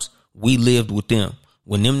times, we lived with them.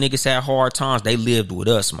 When them niggas had hard times, they lived with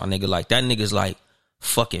us, my nigga. Like, that nigga's like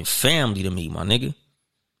fucking family to me, my nigga.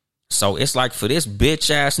 So it's like for this bitch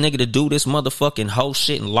ass nigga to do this motherfucking whole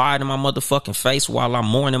shit and lie to my motherfucking face while I'm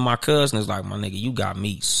mourning my cousin, is like, my nigga, you got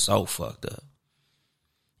me so fucked up.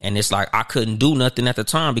 And it's like I couldn't do nothing at the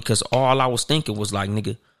time because all I was thinking was like,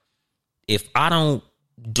 nigga, if I don't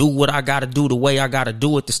do what I gotta do the way I gotta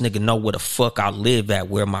do it, this nigga know where the fuck I live at,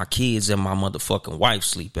 where my kids and my motherfucking wife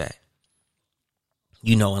sleep at.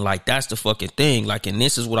 You know, and like that's the fucking thing. Like, and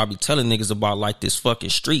this is what I be telling niggas about, like this fucking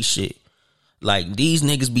street shit. Like, these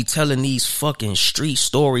niggas be telling these fucking street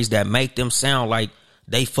stories that make them sound like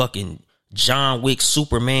they fucking John Wick,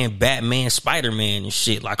 Superman, Batman, Spider-Man and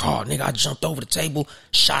shit. Like, oh, nigga, I jumped over the table,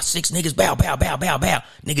 shot 6 niggas, bow, bow, bow, bow, bow.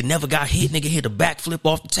 Nigga never got hit. Nigga hit a backflip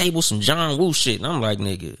off the table, some John Woo shit. And I'm like,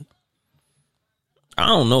 nigga, I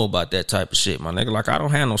don't know about that type of shit, my nigga. Like, I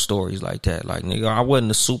don't have no stories like that. Like, nigga, I wasn't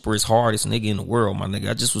the superest, hardest nigga in the world, my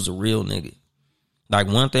nigga. I just was a real nigga. Like,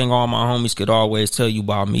 one thing all my homies could always tell you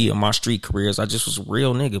about me and my street careers, I just was a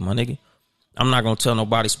real nigga, my nigga. I'm not going to tell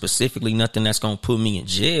nobody specifically nothing that's going to put me in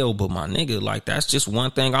jail, but my nigga, like, that's just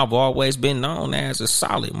one thing I've always been known as a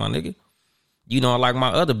solid, my nigga. You know, like my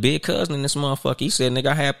other big cousin in this motherfucker, he said, nigga,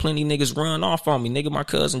 I had plenty niggas run off on me, nigga. My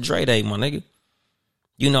cousin Dre Day, my nigga.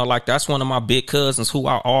 You know, like, that's one of my big cousins who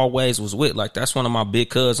I always was with. Like, that's one of my big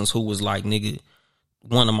cousins who was like, nigga,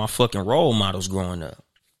 one of my fucking role models growing up.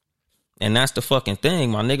 And that's the fucking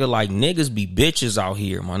thing, my nigga. Like, niggas be bitches out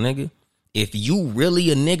here, my nigga. If you really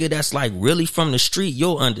a nigga that's like really from the street,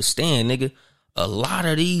 you'll understand, nigga. A lot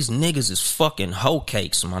of these niggas is fucking hoe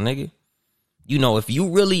cakes, my nigga. You know, if you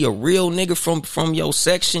really a real nigga from your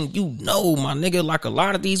section, you know, my nigga, like a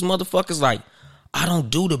lot of these motherfuckers, like, I don't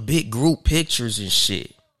do the big group pictures and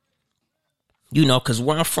shit. You know, because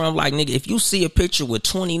where I'm from, like, nigga, if you see a picture with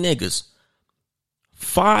 20 niggas,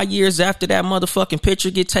 5 years after that motherfucking picture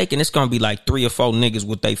get taken, it's going to be like 3 or 4 niggas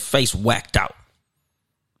with their face whacked out.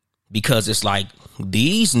 Because it's like,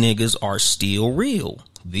 these niggas are still real.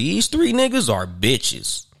 These 3 niggas are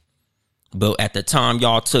bitches. But at the time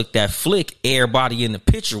y'all took that flick, everybody in the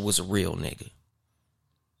picture was a real nigga.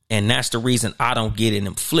 And that's the reason I don't get in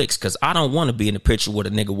them flicks, because I don't want to be in the picture with a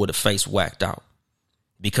nigga with a face whacked out.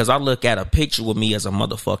 Because I look at a picture with me as a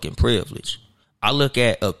motherfucking privilege. I look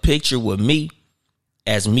at a picture with me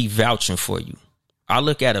as me vouching for you. I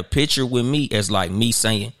look at a picture with me as like me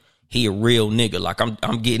saying he a real nigga. Like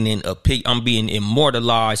I'm getting in I'm being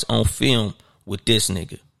immortalized on film with this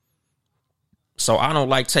nigga. So I don't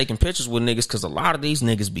like taking pictures with niggas because a lot of these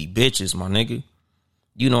niggas be bitches, my nigga.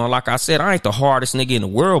 You know, like I said, I ain't the hardest nigga in the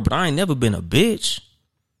world, but I ain't never been a bitch.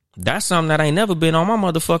 That's something that ain't never been on my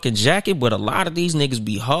motherfucking jacket, but a lot of these niggas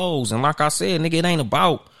be hoes. And like I said, nigga, it ain't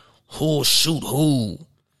about who'll shoot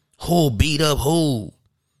who'll beat up who.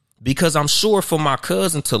 Because I'm sure for my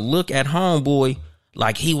cousin to look at homeboy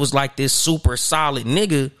like he was like this super solid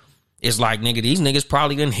nigga, it's like, nigga, these niggas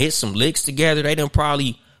probably done hit some licks together. They done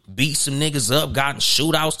probably beat some niggas up, gotten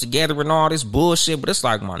shootouts together and all this bullshit. But it's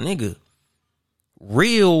like, my nigga,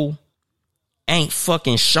 real ain't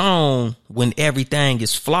fucking shown when everything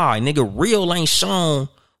is fly. Nigga, real ain't shown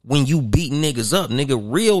when you beat niggas up. Nigga,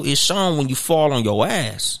 real is shown when you fall on your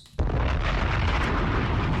ass.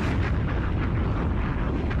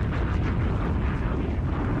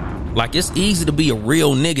 Like, it's easy to be a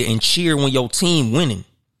real nigga and cheer when your team winning.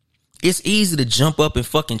 It's easy to jump up and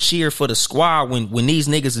fucking cheer for the squad when these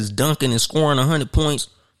niggas is dunking and scoring 100 points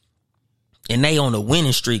and they on a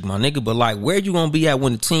winning streak, my nigga. But like, where you gonna be at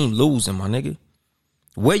when the team losing, my nigga?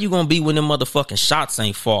 Where you gonna be when them motherfucking shots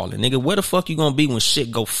ain't falling, nigga? Where the fuck you gonna be when shit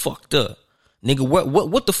go fucked up? Nigga,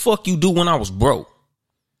 what the fuck you do when I was broke?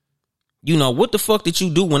 You know, what the fuck did you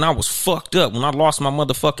do when I was fucked up, when I lost my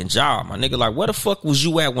motherfucking job, my nigga? Like, where the fuck was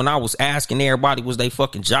you at when I was asking everybody was they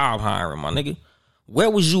fucking job hiring, my nigga?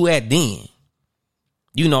 Where was you at then?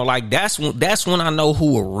 You know, like, that's when I know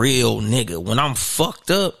who a real nigga. When I'm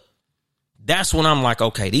fucked up, that's when I'm like,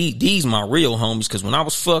 okay, these my real homies. Because when I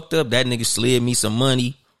was fucked up, that nigga slid me some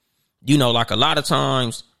money. You know, like, a lot of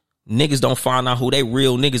times, niggas don't find out who they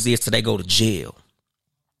real niggas is till they go to jail.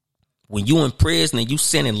 When you in prison and you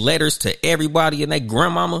sending letters to everybody and they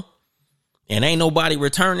grandmama and ain't nobody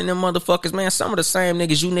returning them motherfuckers, man, some of the same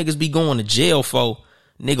niggas you niggas be going to jail for,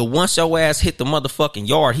 nigga, once your ass hit the motherfucking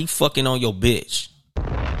yard, he fucking on your bitch.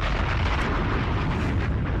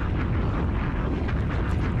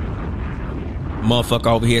 Motherfucker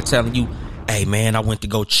over here telling you, hey, man, I went to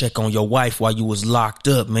go check on your wife while you was locked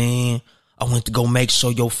up, man. I went to go make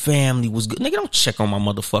sure your family was good. Nigga, don't check on my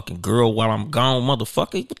motherfucking girl while I'm gone,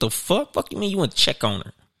 motherfucker. What the fuck? Fuck you mean you went to check on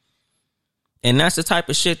her? And that's the type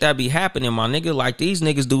of shit that be happening, my nigga. Like, these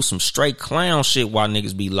niggas do some straight clown shit while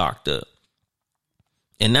niggas be locked up.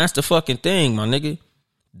 And that's the fucking thing, my nigga.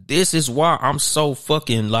 This is why I'm so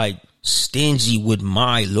fucking, like, stingy with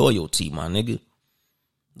my loyalty, my nigga.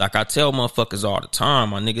 Like, I tell motherfuckers all the time,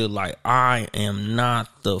 my nigga, like, I am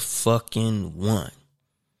not the fucking one.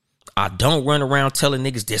 I don't run around telling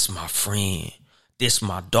niggas, this my friend, this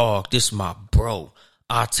my dog, this my bro.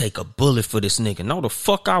 I'll take a bullet for this nigga. No, the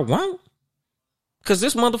fuck I won't. Because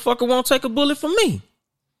this motherfucker won't take a bullet for me.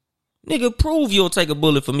 Nigga, prove you'll take a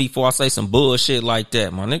bullet for me before I say some bullshit like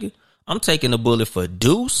that, my nigga. I'm taking a bullet for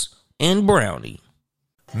Deuce and Brownie.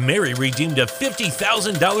 Mary redeemed a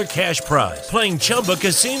 $50,000 cash prize playing Chumba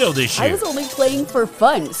Casino this year. I was only playing for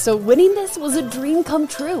fun, so winning this was a dream come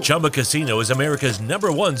true. Chumba Casino is America's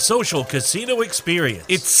 #1 social casino experience.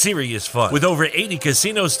 It's serious fun. With over 80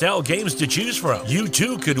 casino-style games to choose from, you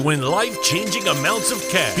too could win life-changing amounts of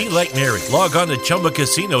cash. Be like Mary. Log on to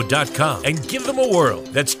ChumbaCasino.com and give them a whirl.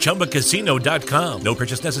 That's ChumbaCasino.com. No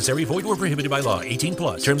purchase necessary. Void or prohibited by law.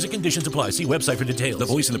 18+. Terms and conditions apply. See website for details. The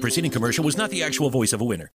voice in the preceding commercial was not the actual voice of a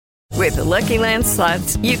winner. With the Lucky Land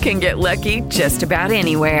Slots, you can get lucky just about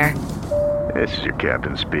anywhere. This is your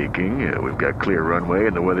captain speaking. We've got clear runway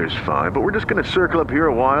and the weather's fine, but we're just going to circle up here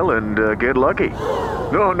a while and get lucky.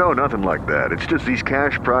 No, nothing like that. It's just these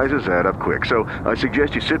cash prizes add up quick. So I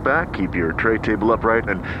suggest you sit back, keep your tray table upright,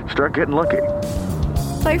 and start getting lucky.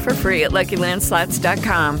 Play for free at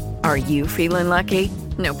LuckyLandSlots.com. Are you feeling lucky?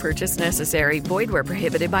 No purchase necessary. Void where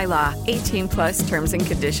prohibited by law. 18+ terms and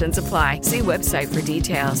conditions apply. See website for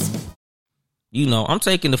details. You know, I'm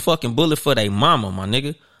taking the fucking bullet for they mama, my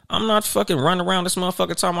nigga. I'm not fucking running around this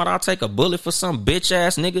motherfucker talking about I'll take a bullet for some bitch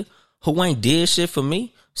ass nigga who ain't did shit for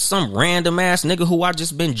me. Some random ass nigga who I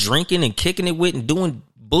just been drinking and kicking it with and doing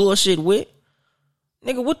bullshit with.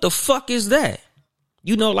 Nigga, what the fuck is that?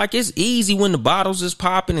 You know, like, it's easy when the bottles is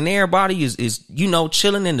popping and everybody is you know,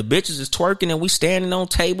 chilling and the bitches is twerking and we standing on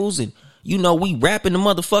tables and, you know, we rapping the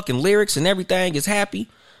motherfucking lyrics and everything is happy.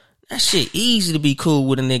 That shit easy to be cool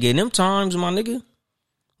with a nigga in them times, my nigga.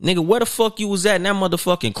 Nigga, where the fuck you was at in that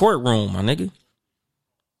motherfucking courtroom, my nigga?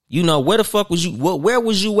 You know, where the fuck was you? Where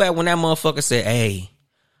was you at when that motherfucker said, hey,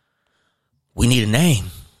 we need a name?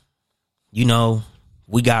 You know,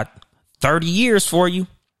 we got 30 years for you.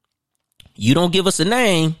 You don't give us a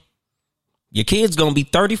name, your kid's gonna be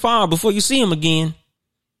 35 before you see him again.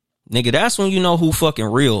 Nigga, that's when you know who fucking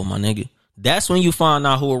real, my nigga. That's when you find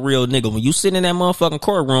out who a real nigga. When you sit in that motherfucking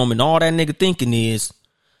courtroom and all that nigga thinking is,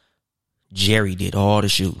 Jerry did all the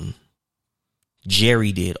shooting.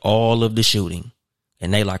 Jerry did all of the shooting.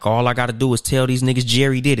 And they like, all I gotta do is tell these niggas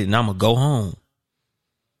Jerry did it and I'ma go home.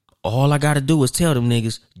 All I gotta do is tell them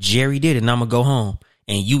niggas Jerry did it and I'ma go home.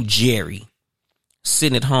 And you, Jerry,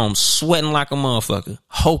 sitting at home sweating like a motherfucker,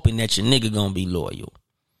 hoping that your nigga gonna be loyal.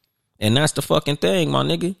 And that's the fucking thing, my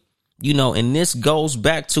nigga. You know, and this goes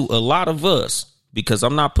back to a lot of us, because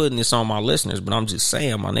I'm not putting this on my listeners, but I'm just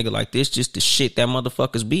saying, my nigga, like, this just the shit that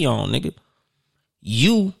motherfuckers be on, nigga.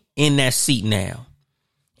 You in that seat now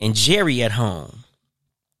and Jerry at home.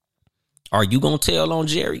 Are you gonna tell on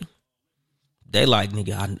Jerry? They like,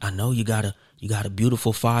 nigga, I know you got a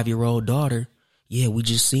beautiful 5-year-old daughter. Yeah, we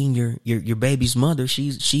just seen your baby's mother.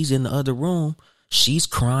 She's in the other room. She's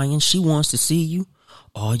crying. She wants to see you.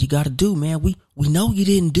 All you got to do, man, we know you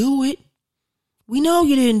didn't do it. We know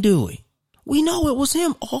you didn't do it. We know it was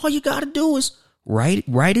him. All you got to do is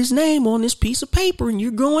write his name on this piece of paper and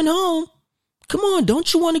you're going home. Come on,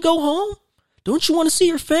 don't you want to go home? Don't you want to see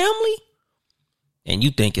your family? And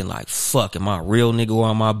you thinking like, fuck, am I a real nigga or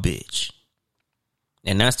am I a bitch?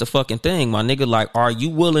 And that's the fucking thing, my nigga. Like, are you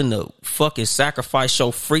willing to fucking sacrifice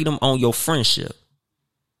your freedom on your friendship?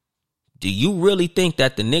 Do you really think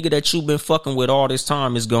that the nigga that you've been fucking with all this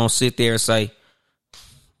time is gonna sit there and say,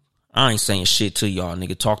 I ain't saying shit to y'all,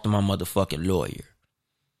 nigga, talk to my motherfucking lawyer?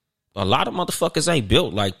 A lot of motherfuckers ain't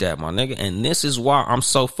built like that, my nigga. And this is why I'm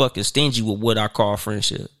so fucking stingy with what I call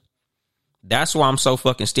friendship. That's why I'm so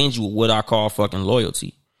fucking stingy with what I call fucking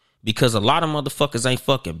loyalty. Because a lot of motherfuckers ain't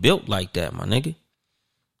fucking built like that, my nigga.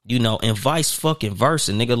 You know, and vice fucking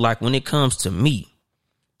versa, nigga. Like, when it comes to me,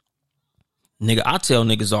 nigga, I tell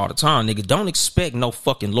niggas all the time, nigga, don't expect no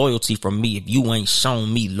fucking loyalty from me if you ain't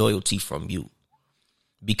shown me loyalty from you.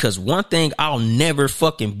 Because one thing I'll never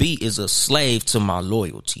fucking be is a slave to my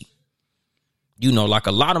loyalty. You know, like,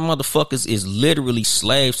 a lot of motherfuckers is literally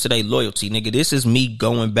slaves to their loyalty, nigga. This is me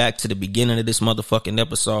going back to the beginning of this motherfucking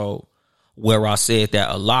episode where I said that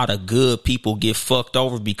a lot of good people get fucked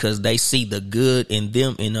over because they see the good in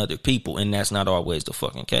them and other people. And that's not always the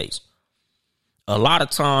fucking case. A lot of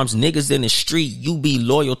times, niggas in the street, you be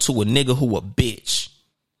loyal to a nigga who a bitch.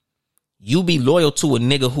 You be loyal to a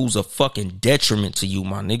nigga who's a fucking detriment to you,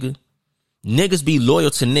 my nigga. Niggas be loyal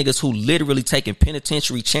to niggas who literally taking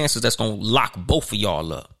penitentiary chances that's gonna lock both of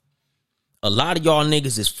y'all up. A lot of y'all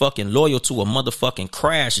niggas is fucking loyal to a motherfucking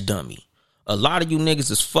crash dummy. A lot of you niggas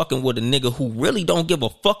is fucking with a nigga who really don't give a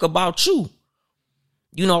fuck about you.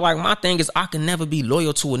 You know, like, my thing is, I can never be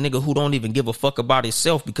loyal to a nigga who don't even give a fuck about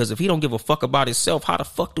himself, because if he don't give a fuck about himself, how the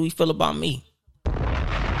fuck do he feel about me?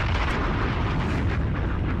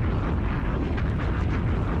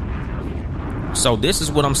 So this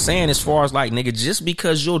is what I'm saying as far as, like, nigga, just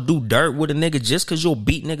because you'll do dirt with a nigga, just because you'll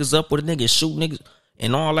beat niggas up with a nigga, shoot niggas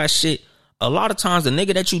and all that shit, a lot of times the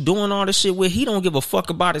nigga that you doing all this shit with, he don't give a fuck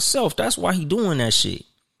about himself. That's why he doing that shit.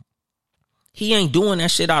 He ain't doing that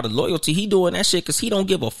shit out of loyalty. He doing that shit because he don't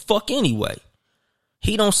give a fuck anyway.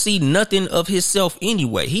 He don't see nothing of himself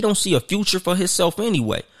anyway. He don't see a future for himself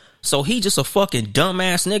anyway. So he just a fucking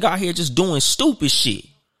dumbass nigga out here just doing stupid shit.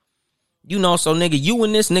 You know, so nigga, you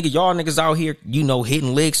and this nigga, y'all niggas out here, you know,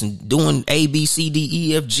 hitting licks and doing A, B, C, D,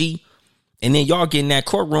 E, F, G. And then y'all get in that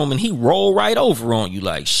courtroom and he roll right over on you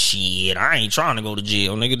like, shit, I ain't trying to go to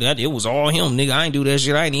jail, nigga. It was all him, nigga. I ain't do that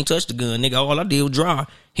shit. I ain't even touch the gun, nigga. All I did was drive.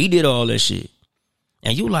 He did all that shit.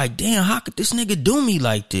 And you like, damn, how could this nigga do me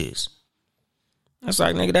like this? That's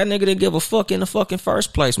like, nigga, that nigga didn't give a fuck in the fucking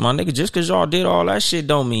first place, my nigga. Just because y'all did all that shit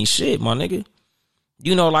don't mean shit, my nigga.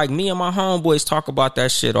 You know, like, me and my homeboys talk about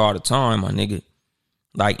that shit all the time, my nigga.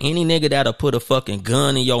 Like, any nigga that'll put a fucking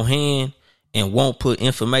gun in your hand and won't put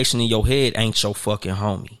information in your head ain't your fucking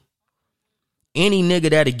homie. Any nigga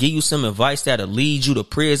that'll give you some advice that'll lead you to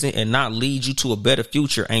prison and not lead you to a better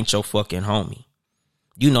future ain't your fucking homie.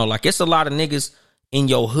 You know, like it's a lot of niggas in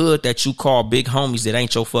your hood that you call big homies that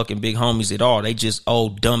ain't your fucking big homies at all. They just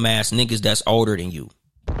old dumbass niggas that's older than you.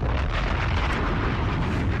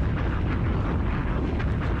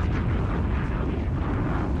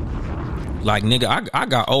 Like, nigga, I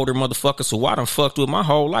got older motherfuckers who I done fucked with my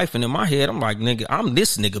whole life. And in my head, I'm like, nigga, I'm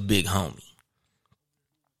this nigga big homie.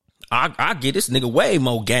 I get this nigga way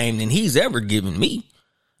more game than he's ever given me.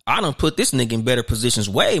 I done put this nigga in better positions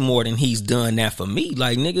way more than he's done that for me.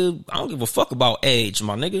 Like, nigga, I don't give a fuck about age,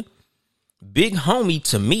 my nigga. Big homie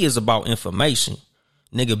to me is about information.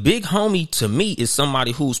 Nigga, big homie to me is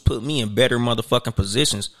somebody who's put me in better motherfucking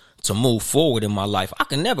positions to move forward in my life. I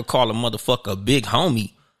can never call a motherfucker a big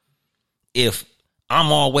homie if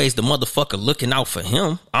I'm always the motherfucker looking out for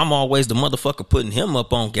him. I'm always the motherfucker putting him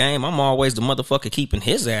up on game. I'm always the motherfucker keeping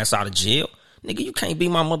his ass out of jail. Nigga, you can't be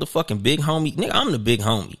my motherfucking big homie. Nigga, I'm the big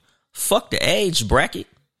homie. Fuck the age bracket.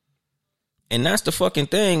 And that's the fucking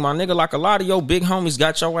thing, my nigga. Like, a lot of your big homies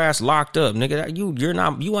got your ass locked up. Nigga,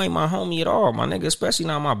 you ain't my homie at all, my nigga. Especially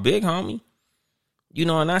not my big homie. You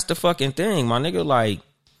know, and that's the fucking thing, my nigga. Like,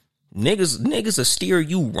 niggas will steer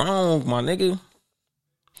you wrong, my nigga.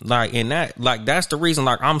 Like, and that's the reason,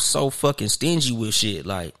 like, I'm so fucking stingy with shit.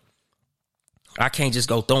 Like, I can't just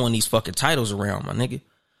go throwing these fucking titles around, my nigga.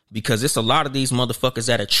 Because it's a lot of these motherfuckers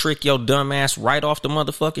that'll trick your dumb ass right off the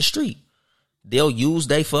motherfucking street. They'll use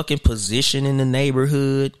their fucking position in the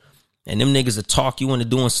neighborhood, and them niggas will talk you into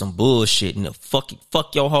doing some bullshit and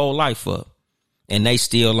fuck your whole life up. And they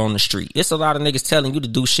still on the street. It's a lot of niggas telling you to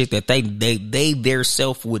do shit that they their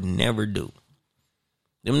self would never do.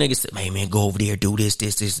 Them niggas say, hey man, go over there, do this,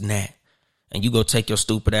 and that. And you go take your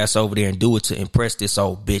stupid ass over there and do it to impress this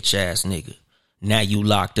old bitch ass nigga. Now you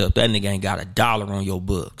locked up. That nigga ain't got $1 on your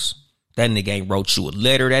books. That nigga ain't wrote you a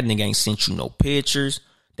letter. That nigga ain't sent you no pictures.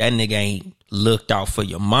 That nigga ain't looked out for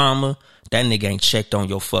your mama. That nigga ain't checked on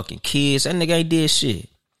your fucking kids. That nigga ain't did shit.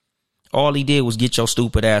 All he did was get your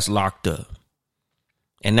stupid ass locked up.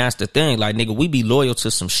 And that's the thing. Like, nigga, we be loyal to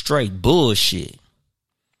some straight bullshit.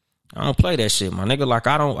 I don't play that shit, my nigga. Like,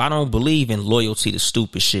 I don't believe in loyalty to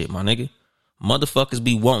stupid shit, my nigga. Motherfuckers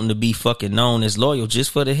be wanting to be fucking known as loyal just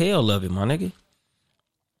for the hell of it, my nigga.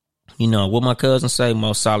 You know, what my cousin say,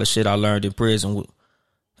 most solid shit I learned in prison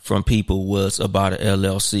from people was about an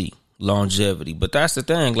LLC, longevity. But that's the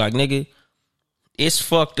thing, like, nigga, it's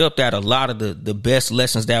fucked up that a lot of the best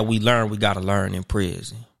lessons that we learn, we got to learn in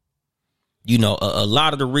prison. You know, a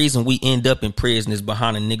lot of the reason we end up in prison is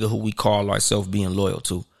behind a nigga who we call ourselves being loyal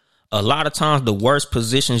to. A lot of times the worst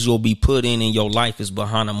positions you'll be put in your life is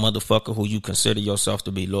behind a motherfucker who you consider yourself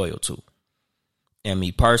to be loyal to. And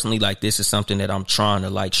me personally, like, this is something that I'm trying to,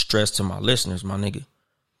 like, stress to my listeners, my nigga.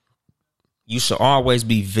 You should always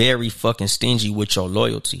be very fucking stingy with your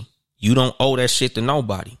loyalty. You don't owe that shit to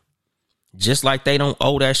nobody. Just like they don't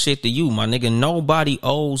owe that shit to you, my nigga. Nobody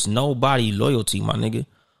owes nobody loyalty, my nigga.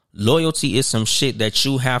 Loyalty is some shit that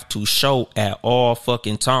you have to show at all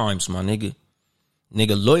fucking times, my nigga.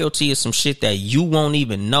 Nigga, loyalty is some shit that you won't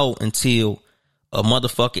even know until a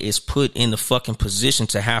motherfucker is put in the fucking position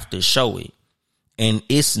to have to show it. And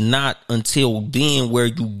it's not until then where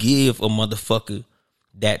you give a motherfucker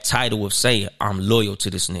that title of saying, I'm loyal to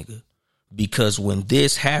this nigga. Because when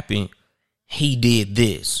this happened, he did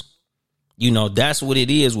this. You know, that's what it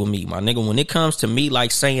is with me, my nigga. When it comes to me,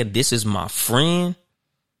 like, saying this is my friend,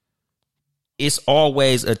 it's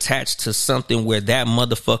always attached to something where that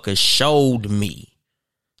motherfucker showed me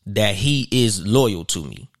that he is loyal to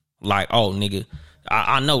me. Like, oh, nigga,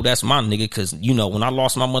 I know that's my nigga, because, you know, when I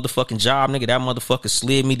lost my motherfucking job, nigga, that motherfucker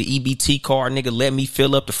slid me the EBT card, nigga, let me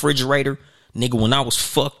fill up the refrigerator. Nigga, when I was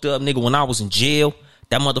fucked up, nigga, when I was in jail,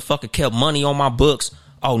 that motherfucker kept money on my books.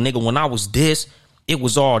 Oh, nigga, when I was this, it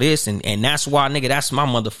was all this. And that's why, nigga, that's my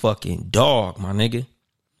motherfucking dog, my nigga.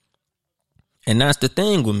 And that's the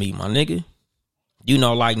thing with me, my nigga. You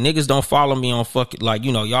know, like, niggas don't follow me on fucking, like,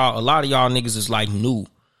 you know, y'all, a lot of y'all niggas is like new.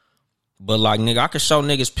 But, like, nigga, I can show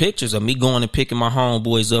niggas pictures of me going and picking my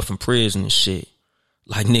homeboys up from prison and shit.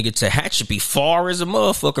 Like, nigga, Tehachapi far as a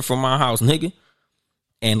motherfucker from my house, nigga.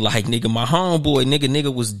 And, like, nigga, my homeboy,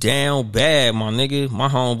 nigga was down bad, my nigga. My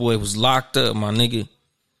homeboy was locked up, my nigga.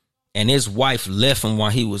 And his wife left him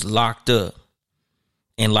while he was locked up.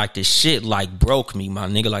 And, like, the shit, like, broke me, my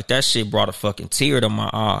nigga. Like, that shit brought a fucking tear to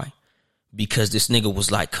my eye. Because this nigga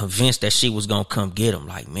was, like, convinced that she was gonna come get him.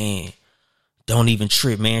 Like, man, don't even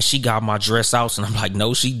trip, man. She got my dress out. And I'm like,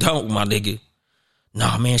 no, she don't, my nigga.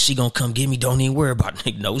 Nah, man, she gonna come get me. Don't even worry about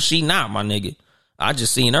it. No, she not, my nigga. I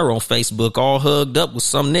just seen her on Facebook all hugged up with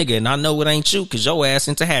some nigga. And I know it ain't you, because your ass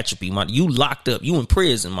in Tehachapi, my. You locked up. You in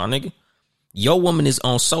prison, my nigga. Your woman is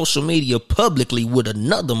on social media publicly with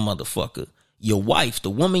another motherfucker. your wife, the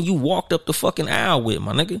woman you walked up the fucking aisle with,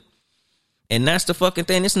 my nigga. And that's the fucking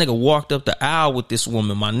thing. This nigga walked up the aisle with this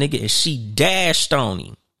woman, my nigga, and she dashed on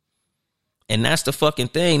him. And that's the fucking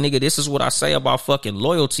thing, nigga. This is what I say about fucking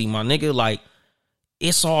loyalty, my nigga. Like,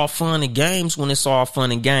 it's all fun and games when it's all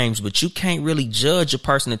fun and games, but you can't really judge a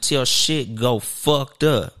person until shit go fucked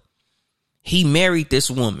up. He married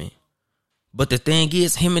this woman. But the thing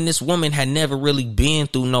is, him and this woman had never really been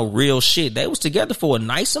through no real shit. They was together for a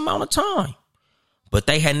nice amount of time, but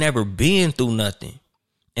they had never been through nothing.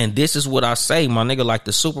 And this is what I say, my nigga, like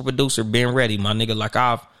the super producer been ready, my nigga. Like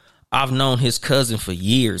I've known his cousin for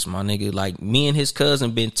years, my nigga. Like me and his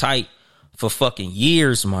cousin been tight for fucking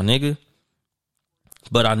years, my nigga.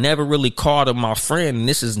 But I never really called him my friend, and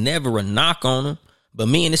this is never a knock on him. But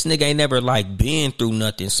me and this nigga ain't never like been through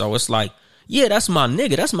nothing. So it's like, yeah, that's my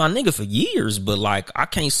nigga. That's my nigga for years. But like, I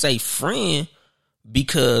can't say friend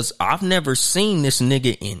because I've never seen this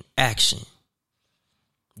nigga in action.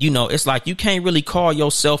 You know, it's like you can't really call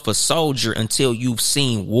yourself a soldier until you've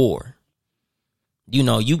seen war. You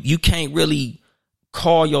know, you can't really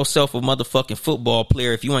call yourself a motherfucking football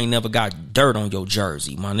player if you ain't never got dirt on your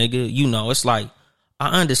jersey, my nigga. You know, it's like,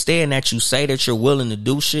 I understand that you say that you're willing to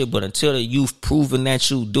do shit, but until you've proven that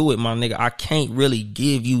you do it, my nigga, I can't really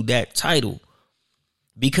give you that title.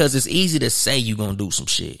 Because it's easy to say you gonna do some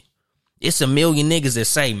shit. It's a million niggas that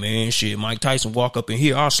say, man, shit, Mike Tyson walk up in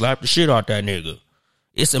here, I'll slap the shit out that nigga.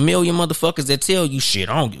 It's a million motherfuckers that tell you shit,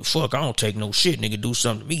 I don't give a fuck, I don't take no shit, nigga, do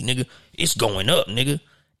something to me, nigga. It's going up, nigga.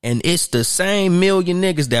 And it's the same million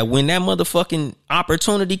niggas that when that motherfucking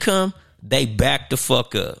opportunity come, they back the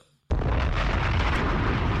fuck up.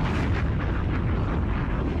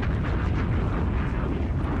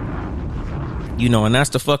 You know, and that's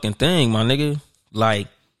the fucking thing, my nigga. Like,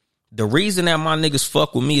 the reason that my niggas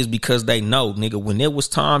fuck with me is because they know, nigga, when it was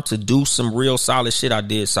time to do some real solid shit, I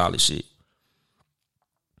did solid shit.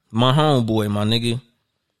 My homeboy, my nigga,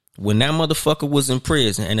 when that motherfucker was in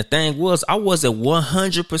prison, and the thing was, I wasn't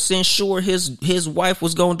 100% sure his wife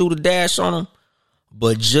was gonna do the dash on him,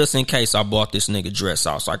 but just in case, I bought this nigga dress.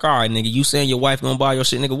 I was like, all right, nigga, you saying your wife gonna buy your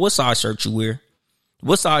shit, nigga, what size shirt you wear?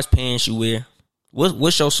 What size pants you wear?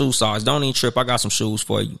 What's your shoe size? Don't even trip. I got some shoes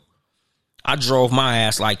for you. I drove my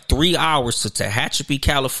ass like 3 hours to Tehachapi,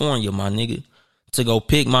 California, my nigga, to go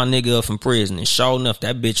pick my nigga up from prison. And sure enough,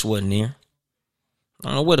 that bitch wasn't there. I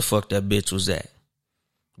don't know where the fuck that bitch was at.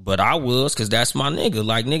 But I was, because that's my nigga.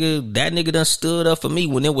 Like, nigga, that nigga done stood up for me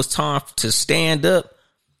when it was time to stand up.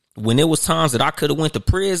 When it was times that I could have went to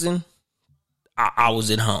prison, I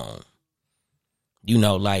was at home. You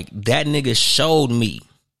know, like, that nigga showed me.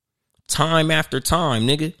 Time after time,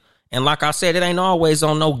 nigga. And like I said, it ain't always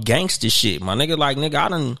on no gangster shit, my nigga. Like,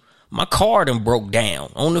 nigga, my car done broke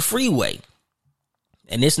down on the freeway.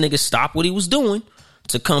 And this nigga stopped what he was doing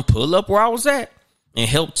to come pull up where I was at and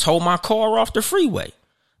help tow my car off the freeway.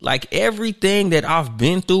 Like, everything that I've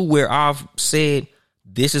been through where I've said,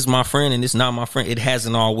 this is my friend and this not my friend, it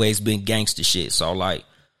hasn't always been gangster shit. So, like,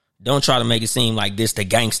 don't try to make it seem like this the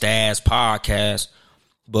gangster ass podcast.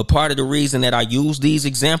 But part of the reason that I use these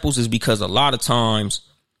examples is because a lot of times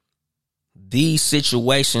these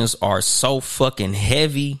situations are so fucking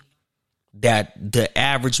heavy that the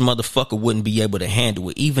average motherfucker wouldn't be able to handle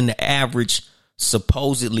it. Even the average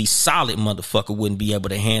supposedly solid motherfucker wouldn't be able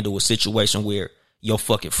to handle a situation where your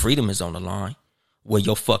fucking freedom is on the line, where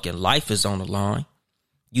your fucking life is on the line.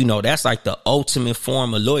 You know, that's like the ultimate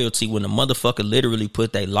form of loyalty when a motherfucker literally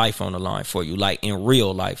put their life on the line for you, like in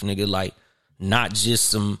real life, nigga. Like, not just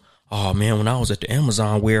some, oh man, when I was at the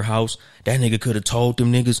Amazon warehouse, that nigga could have told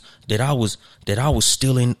them niggas that I was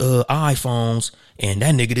stealing iPhones and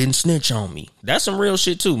that nigga didn't snitch on me. That's some real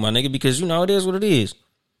shit too, my nigga, because you know it is what it is.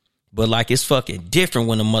 But like, it's fucking different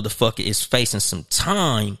when a motherfucker is facing some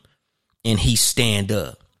time and he stand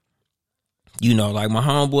up. You know, like my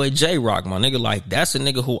homeboy J-Rock, my nigga, like that's a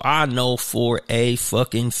nigga who I know for a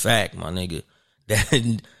fucking fact, my nigga.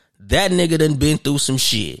 That nigga done been through some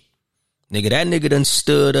shit. Nigga, that nigga done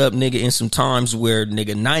stood up, nigga, in some times where,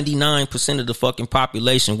 nigga, 99% of the fucking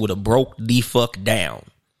population would have broke the fuck down.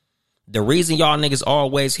 The reason y'all niggas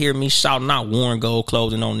always hear me shouting out Warren Gold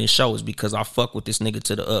clothing on this show is because I fuck with this nigga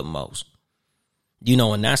to the utmost. You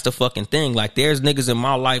know, and that's the fucking thing. Like, there's niggas in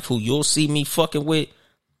my life who you'll see me fucking with,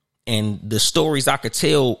 and the stories I could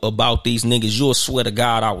tell about these niggas, you'll swear to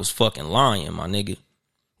God I was fucking lying, my nigga.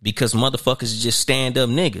 Because motherfuckers just stand up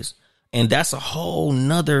niggas. And that's a whole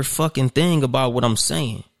nother fucking thing about what I'm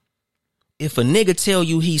saying. If a nigga tell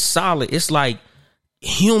you he's solid, it's like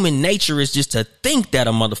human nature is just to think that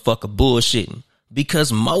a motherfucker bullshitting.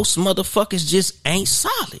 Because most motherfuckers just ain't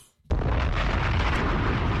solid.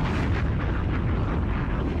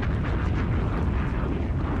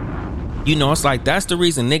 You know, it's like, that's the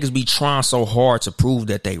reason niggas be trying so hard to prove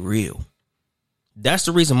that they real. That's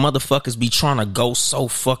the reason motherfuckers be trying to go so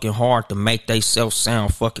fucking hard to make they self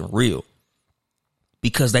sound fucking real.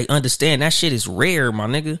 Because they understand that shit is rare, my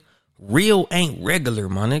nigga. Real ain't regular,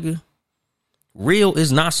 my nigga. Real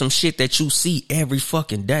is not some shit that you see every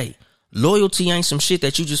fucking day. Loyalty ain't some shit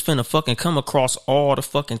that you just finna fucking come across all the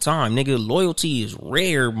fucking time, nigga. Loyalty is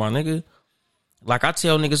rare, my nigga. Like I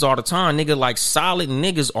tell niggas all the time, nigga, like solid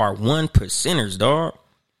niggas are 1%ers, dog.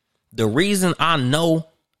 The reason I know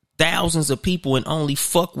thousands of people and only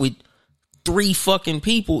fuck with 3 fucking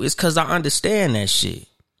people is because I understand that shit.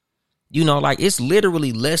 You know, like it's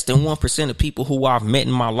literally less than 1% of people who I've met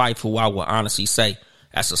in my life who I would honestly say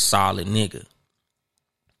that's a solid nigga.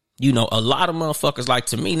 You know, a lot of motherfuckers, like,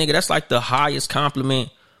 to me, nigga, that's like the highest compliment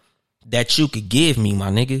that you could give me, my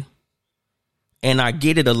nigga. And I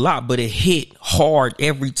get it a lot, but it hit hard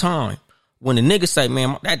every time. When the nigga say,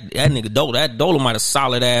 man, that nigga Dolomite a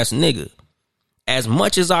solid ass nigga. As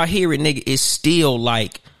much as I hear it, nigga, it's still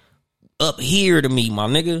like up here to me, my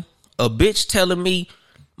nigga. A bitch telling me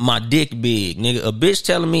my dick big, nigga. A bitch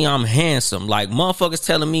telling me I'm handsome. Like motherfuckers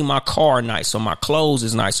telling me my car nice, or my clothes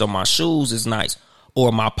is nice, or my shoes is nice,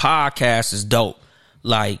 or my podcast is dope.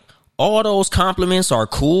 Like all those compliments are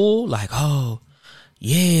cool. Like, oh,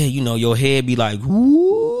 yeah, you know, your head be like,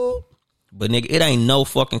 woo. But nigga, it ain't no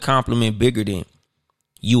fucking compliment bigger than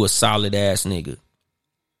you a solid ass nigga.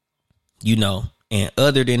 You know, and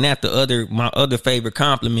other than that, my other favorite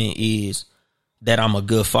compliment is that I'm a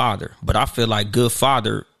good father. But I feel like good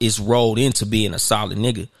father is rolled into being a solid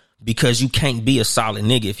nigga, because you can't be a solid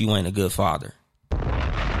nigga if you ain't a good father.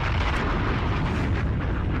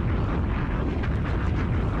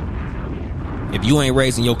 If you ain't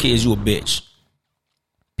raising your kids, you a bitch.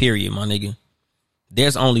 Period, my nigga.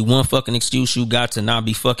 There's only one fucking excuse you got to not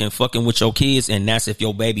be fucking with your kids, and that's if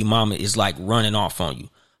your baby mama is like running off on you.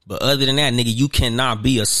 But other than that, nigga, you cannot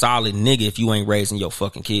be a solid nigga if you ain't raising your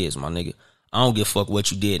fucking kids, my nigga. I don't give a fuck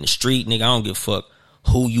what you did in the street, nigga. I don't give a fuck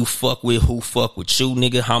who you fuck with, who fuck with you,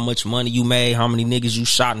 nigga. How much money you made, how many niggas you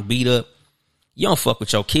shot and beat up. You don't fuck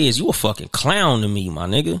with your kids. You a fucking clown to me, my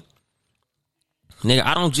nigga. Nigga,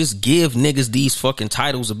 I don't just give niggas these fucking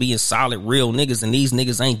titles of being solid, real niggas, and these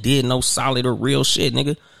niggas ain't did no solid or real shit,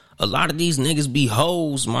 nigga. A lot of these niggas be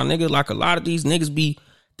hoes, my nigga. Like, a lot of these niggas be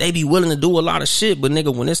willing to do a lot of shit, but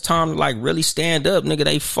nigga, when it's time to like really stand up, nigga,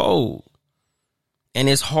 they fold. And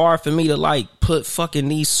it's hard for me to like put fucking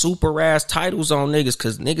these super ass titles on niggas,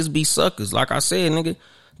 cause niggas be suckers. Like I said, nigga,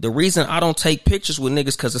 the reason I don't take pictures with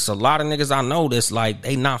niggas, cause it's a lot of niggas I know that's like,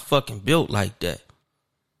 they not fucking built like that.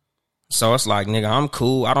 So it's like, nigga, I'm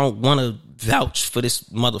cool. I don't want to vouch for this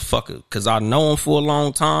motherfucker, cause I know him for a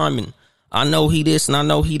long time, and I know he this and I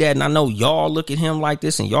know he that, and I know y'all look at him like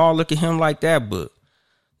this and y'all look at him like that, but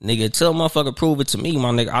nigga, until motherfucker prove it to me, my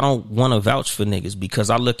nigga, I don't want to vouch for niggas, because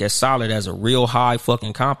I look at solid as a real high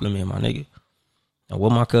fucking compliment, my nigga. And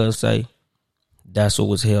what my cousin say, that's what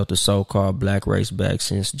was held the so-called black race back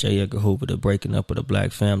since J. Edgar Hoover, the breaking up of the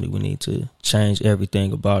black family. We need to change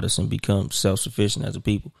everything about us and become self-sufficient as a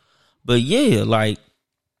people. But yeah, like,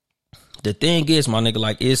 the thing is, my nigga,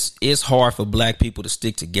 like, it's hard for black people to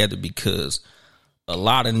stick together, because a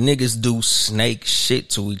lot of niggas do snake shit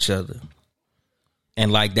to each other.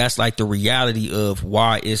 And like, that's like the reality of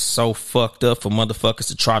why it's so fucked up for motherfuckers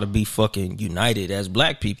to try to be fucking united as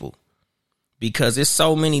black people. Because it's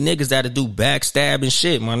so many niggas that'll do backstabbing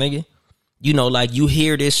shit, my nigga. You know, like, you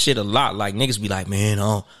hear this shit a lot. Like, niggas be like, man,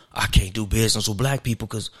 I can't do business with black people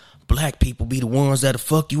because black people be the ones that'll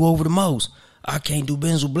fuck you over the most. I can't do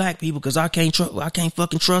business with black people because I can't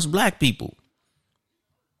fucking trust black people.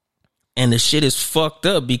 And the shit is fucked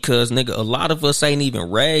up because, nigga, a lot of us ain't even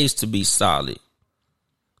raised to be solid.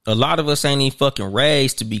 A lot of us ain't even fucking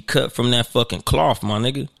raised to be cut from that fucking cloth, my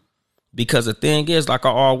nigga. Because the thing is, like I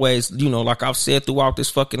always, you know, like I've said throughout this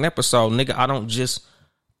fucking episode, nigga, I don't just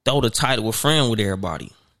throw the title of friend with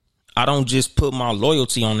everybody. I don't just put my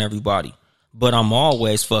loyalty on everybody. But I'm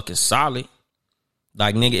always fucking solid.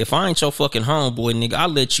 Like, nigga, if I ain't your fucking homeboy, nigga, I'll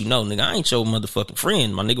let you know, nigga, I ain't your motherfucking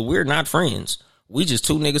friend, my nigga. We're not friends. We just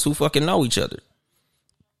two niggas who fucking know each other.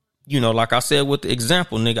 You know, like I said with the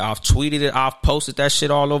example, nigga, I've tweeted it, I've posted that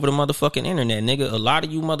shit all over the motherfucking internet, nigga. A lot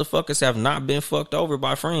of you motherfuckers have not been fucked over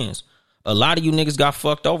by friends. A lot of you niggas got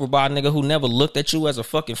fucked over by a nigga who never looked at you as a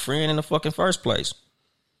fucking friend in the fucking first place.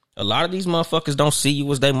 A lot of these motherfuckers don't see you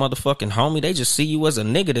as they motherfucking homie. They just see you as a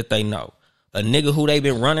nigga that they know. A nigga who they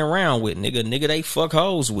been running around with, nigga they fuck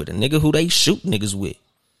hoes with, a nigga who they shoot niggas with.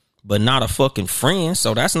 But not a fucking friend,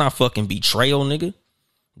 so that's not fucking betrayal, nigga.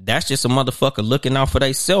 That's just a motherfucker looking out for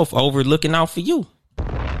theyself over looking out for you.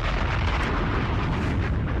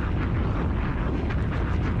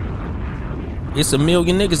 It's a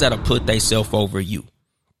million niggas that'll put theyself over you.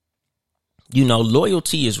 You know,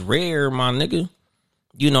 loyalty is rare, my nigga.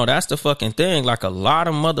 You know, that's the fucking thing. Like, a lot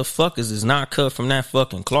of motherfuckers is not cut from that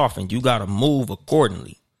fucking cloth, and you gotta move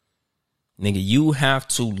accordingly. Nigga, you have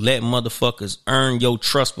to let motherfuckers earn your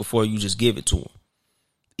trust before you just give it to them.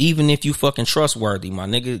 Even if you fucking trustworthy, my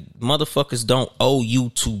nigga, motherfuckers don't owe you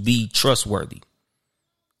to be trustworthy.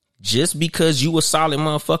 Just because you a solid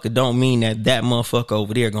motherfucker don't mean that that motherfucker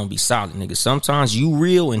over there gonna be solid, nigga. Sometimes you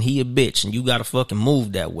real and he a bitch, and you gotta fucking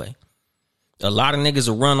move that way. A lot of niggas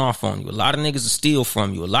will run off on you. A lot of niggas will steal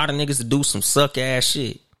from you. A lot of niggas will do some suck ass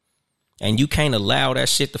shit. And you can't allow that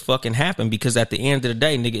shit to fucking happen, because at the end of the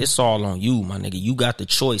day, nigga, it's all on you, my nigga. You got the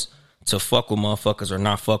choice to fuck with motherfuckers or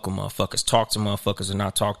not fuck with motherfuckers. Talk to motherfuckers or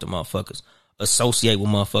not talk to motherfuckers. Associate with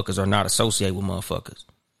motherfuckers or not associate with motherfuckers.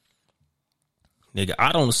 Nigga,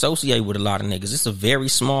 I don't associate with a lot of niggas. It's a very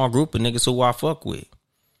small group of niggas who I fuck with.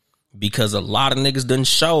 Because a lot of niggas done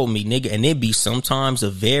showed me, nigga, and it be sometimes a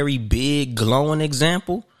very big glowing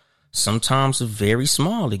example, sometimes a very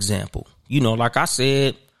small example. You know, like I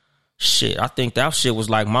said, shit, I think that shit was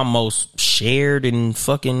like my most shared and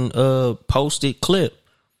fucking posted clip.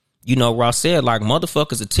 You know, where I said, like,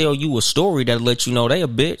 motherfuckers will tell you a story that'll let you know they a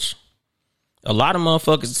bitch. A lot of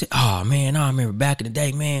motherfuckers say, oh man, I remember back in the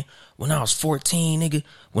day, man, when I was 14, nigga,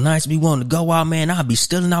 when I used to be wanting to go out, man, I'd be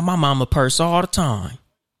stealing out my mama purse all the time.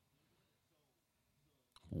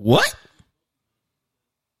 What?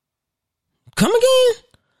 Come again?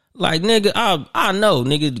 Like, nigga, I know,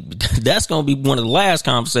 nigga, that's gonna be one of the last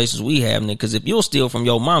conversations we have, nigga, because if you'll steal from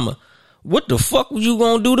your mama, what the fuck was you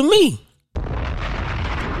gonna do to me?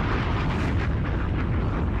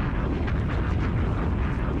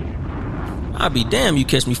 I'd be damn you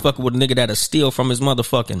catch me fucking with a nigga that'll steal from his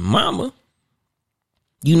motherfucking mama.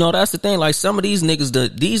 You know, that's the thing. Like, some of these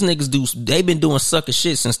niggas, they been doing sucker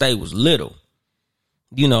shit since they was little.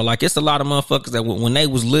 You know, like, it's a lot of motherfuckers that when they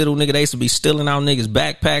was little, nigga, they used to be stealing out niggas'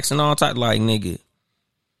 backpacks and all type. Like, nigga,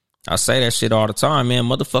 I say that shit all the time, man.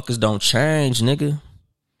 Motherfuckers don't change, nigga.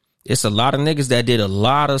 It's a lot of niggas that did a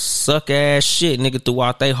lot of suck ass shit, nigga,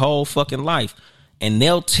 throughout their whole fucking life. And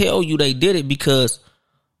they'll tell you they did it because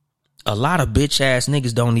a lot of bitch ass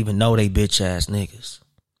niggas don't even know they bitch ass niggas.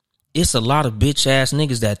 It's a lot of bitch ass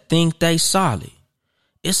niggas that think they solid.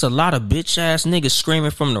 It's a lot of bitch ass niggas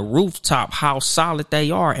screaming from the rooftop how solid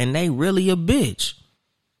they are, and they really a bitch.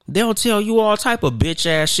 They'll tell you all type of bitch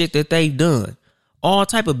ass shit that they've done. All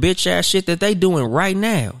type of bitch ass shit that they doing right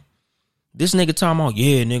now. This nigga talking about,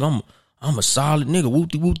 yeah, nigga, I'm a solid nigga,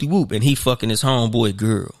 whoopty whoopty whoop, and he fucking his homeboy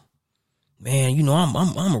girl. Man, you know, I'm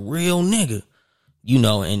a real nigga. You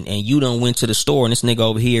know, and you done went to the store, and this nigga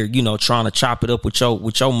over here, you know, trying to chop it up with your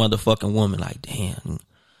motherfucking woman. Like, damn,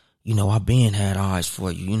 you know, I been had eyes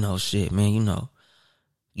for you, you know, shit, man, you know,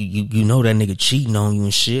 you know that nigga cheating on you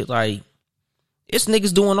and shit. Like, it's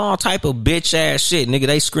niggas doing all type of bitch ass shit, nigga.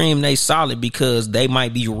 They scream they solid because they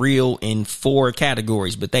might be real in 4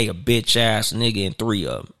 categories, but they a bitch ass nigga in 3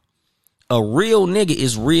 of them. A real nigga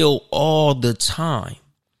is real all the time.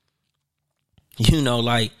 You know,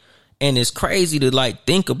 like, and it's crazy to, like,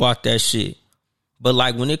 think about that shit. But,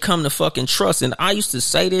 like, when it come to fucking trust, and I used to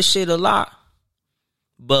say this shit a lot,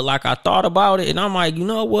 but, like, I thought about it, and I'm like, you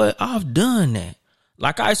know what? I've done that.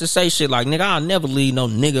 Like, I used to say shit like, nigga, I'll never leave no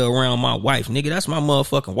nigga around my wife. Nigga, that's my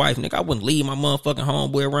motherfucking wife. Nigga, I wouldn't leave my motherfucking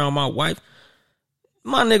homeboy around my wife.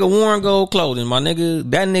 My nigga Warren Gold Clothing, my nigga,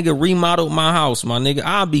 that nigga remodeled my house, my nigga.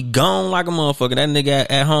 I'll be gone like a motherfucker. That nigga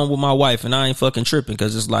at home with my wife, and I ain't fucking tripping,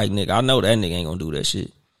 because it's like, nigga, I know that nigga ain't gonna do that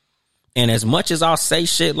shit. And as much as I'll say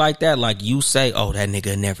shit like that, like you say, oh, that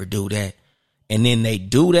nigga never do that, and then they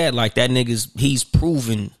do that, like that he's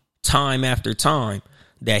proven time after time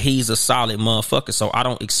that he's a solid motherfucker. So I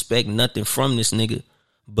don't expect nothing from this nigga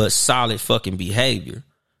but solid fucking behavior.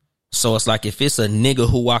 So it's like, if it's a nigga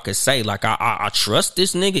who I could say, like, I trust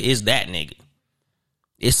this nigga, is that nigga.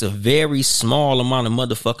 It's a very small amount of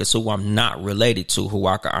motherfuckers who I'm not related to who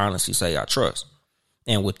I could honestly say I trust.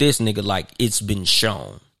 And with this nigga, like, it's been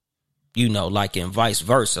shown. You know, like, and vice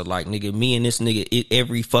versa. Like, nigga, me and this nigga,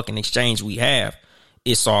 every fucking exchange we have,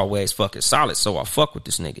 it's always fucking solid. So I fuck with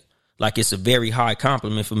this nigga. Like, it's a very high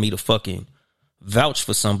compliment for me to fucking vouch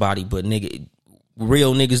for somebody. But, nigga,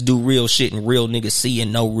 real niggas do real shit, and real niggas see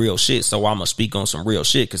and know real shit. So I'ma speak on some real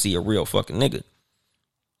shit because he a real fucking nigga.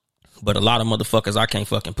 But a lot of motherfuckers, I can't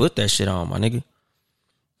fucking put that shit on, my nigga.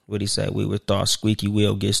 What'd he say? We were thought squeaky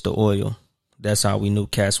wheel gets the oil. That's how we knew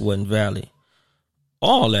cats wasn't valid.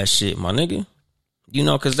 All that shit, my nigga. You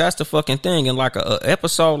know, because that's the fucking thing. And like a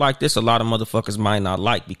episode like this, a lot of motherfuckers might not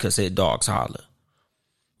like because their dogs holler.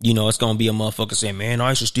 You know, it's going to be a motherfucker saying, man, I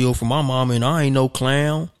used to steal from my mama and I ain't no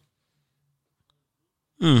clown.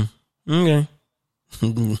 Okay.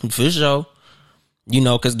 For sure. You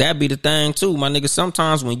know, cause that be the thing too, my nigga.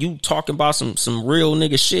 Sometimes when you talking about some real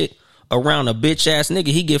nigga shit around a bitch ass nigga,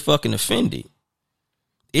 he get fucking offended.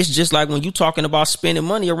 It's just like when you talking about spending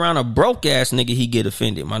money around a broke ass nigga, he get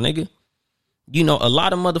offended, my nigga. You know, a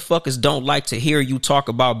lot of motherfuckers don't like to hear you talk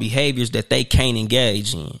about behaviors that they can't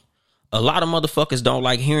engage in. A lot of motherfuckers don't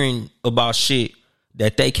like hearing about shit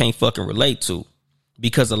that they can't fucking relate to,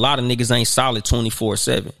 because a lot of niggas ain't solid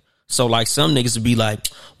 24/7. So like some niggas would be like,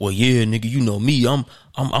 well, yeah, nigga, you know me,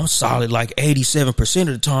 I'm solid like 87% of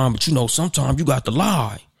the time, but you know, sometimes you got to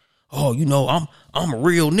lie. Oh, you know, I'm a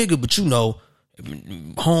real nigga, but you know,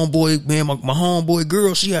 homeboy, man, my homeboy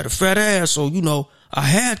girl, she had a fat ass, so you know, I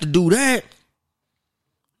had to do that.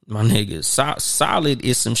 My nigga, solid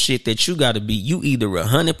is some shit that you got to be. You either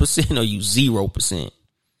 100% or you 0%.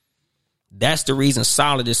 That's the reason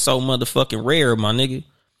solid is so motherfucking rare, my nigga.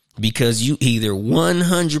 Because you either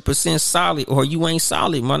 100% solid or you ain't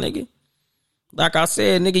solid, my nigga. Like I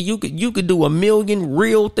said, nigga, you could do a million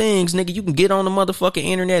real things, nigga. You can get on the motherfucking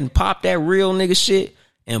internet and pop that real nigga shit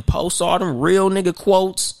and post all them real nigga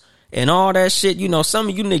quotes and all that shit. You know, some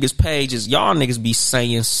of you niggas pages, y'all niggas be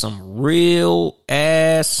saying some real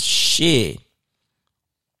ass shit.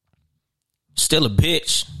 Still a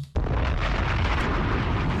bitch.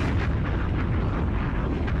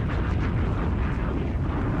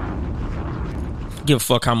 Give a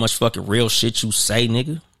fuck how much fucking real shit you say,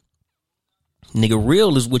 nigga. Nigga,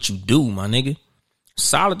 real is what you do, my nigga.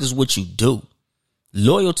 Solid is what you do.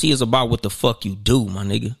 Loyalty is about what the fuck you do, my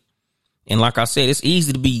nigga. And like I said, it's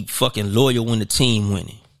easy to be fucking loyal when the team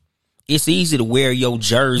winning. It's easy to wear your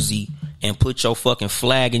jersey and put your fucking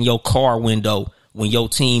flag in your car window when your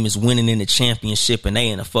team is winning in the championship and they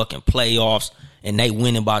in the fucking playoffs and they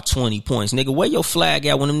winning by 20 points. Nigga, where your flag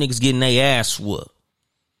at when them niggas getting their ass whooped?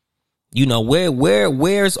 You know,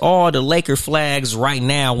 where's all the Laker flags right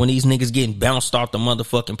now when these niggas getting bounced off the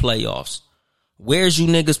motherfucking playoffs? Where's you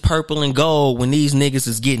niggas purple and gold when these niggas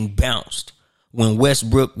is getting bounced? When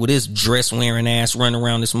Westbrook with his dress wearing ass running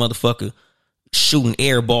around this motherfucker shooting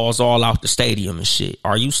air balls all out the stadium and shit.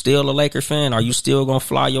 Are you still a Laker fan? Are you still gonna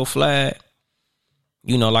fly your flag?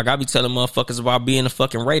 You know, like I be telling motherfuckers about being a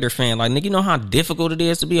fucking Raider fan. Like, nigga, you know how difficult it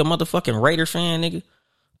is to be a motherfucking Raider fan, nigga?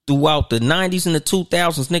 Throughout the 90s and the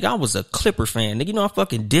 2000s, nigga, I was a Clipper fan. Nigga, you know how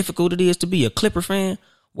fucking difficult it is to be a Clipper fan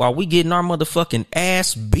while we getting our motherfucking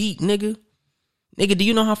ass beat, nigga? Nigga, do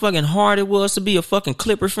you know how fucking hard it was to be a fucking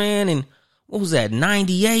Clipper fan? And what was that,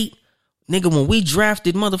 98? Nigga, when we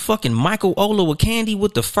drafted motherfucking Michael Olowokandi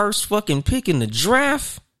with the first fucking pick in the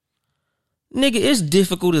draft? Nigga, it's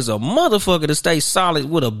difficult as a motherfucker to stay solid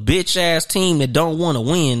with a bitch ass team that don't want to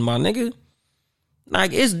win, my nigga.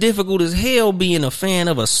 Like, it's difficult as hell being a fan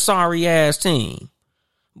of a sorry ass team.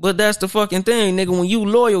 But that's the fucking thing, nigga. When you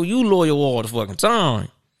loyal all the fucking time.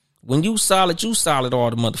 When you solid all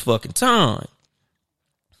the motherfucking time.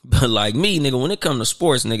 But like me, nigga, when it come to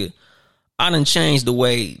sports, nigga, I done changed the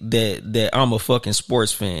way that I'm a fucking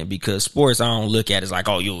sports fan. Because sports, I don't look at it as like,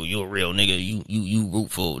 oh, you a real nigga. You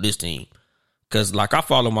root for this team. Because, like, I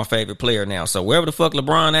follow my favorite player now. So wherever the fuck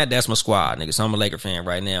LeBron at, that's my squad, nigga. So I'm a Laker fan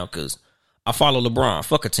right now because I follow LeBron.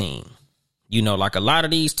 Fuck a team. You know, like a lot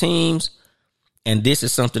of these teams, and this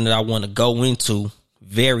is something that I want to go into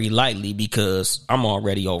very lightly because I'm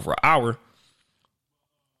already over an hour.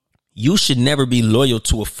 You should never be loyal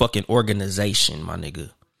to a fucking organization, my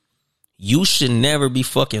nigga. You should never be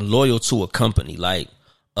fucking loyal to a company. Like,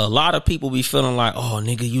 a lot of people be feeling like, oh,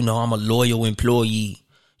 nigga, you know, I'm a loyal employee.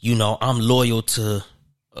 You know, I'm loyal to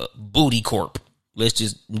Booty Corp.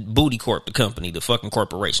 Booty Corp, the company, the fucking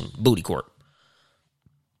corporation, Booty Corp.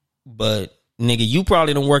 But, nigga, you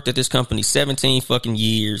probably done worked at this company 17 fucking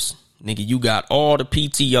years. Nigga, you got all the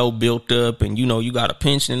PTO built up and, you know, you got a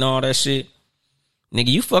pension and all that shit. Nigga,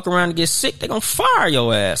 you fuck around and get sick, they gonna fire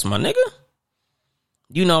your ass, my nigga.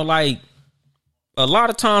 You know, like, a lot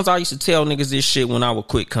of times I used to tell niggas this shit when I would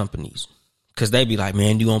quit companies. Because they be like,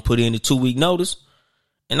 man, you gonna put in a 2-week notice?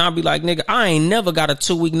 And I'd be like, nigga, I ain't never got a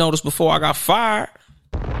 2-week notice before I got fired.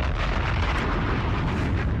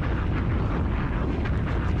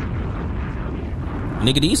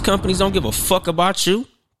 Nigga, these companies don't give a fuck about you.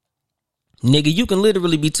 Nigga, you can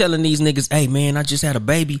literally be telling these niggas, hey, man, I just had a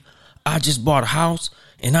baby. I just bought a house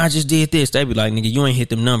and I just did this. They be like, nigga, you ain't hit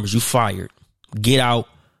them numbers. You fired. Get out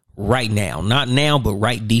right now. Not now, but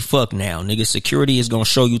right the fuck now. Nigga, security is going to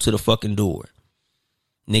show you to the fucking door.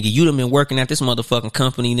 Nigga, you done been working at this motherfucking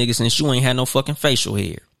company, nigga, since you ain't had no fucking facial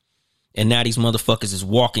hair. And now these motherfuckers is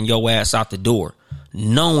walking your ass out the door,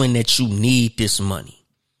 knowing that you need this money.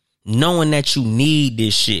 Knowing that you need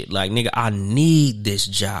this shit. Like, nigga, I need this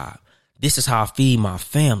job. This is how I feed my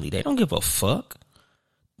family. They don't give a fuck.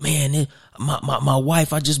 Man, my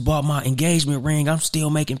wife, I just bought my engagement ring. I'm still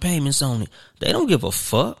making payments on it. They don't give a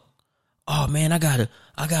fuck. Oh man, I got an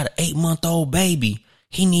 8-month-old baby.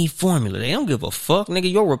 He need formula. They don't give a fuck,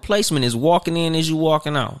 nigga. Your replacement is walking in as you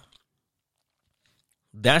walking out.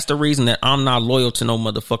 That's the reason that I'm not loyal to no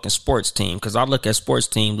motherfucking sports team, because I look at sports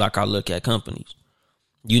teams like I look at companies.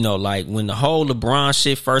 You know, like when the whole LeBron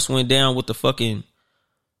shit first went down with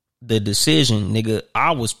the decision, nigga,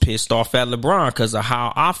 I was pissed off at LeBron because of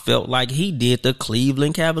how I felt like he did the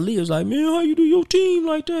Cleveland Cavaliers. Like, man, how you do your team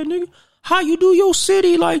like that, nigga? How you do your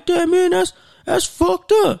city like that, man? That's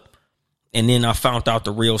fucked up. And then I found out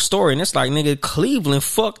the real story, and it's like, nigga, Cleveland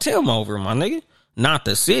fucked him over, my nigga. Not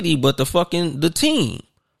the city, but the team.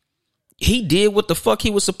 He did what the fuck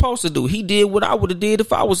he was supposed to do. He did what I would have did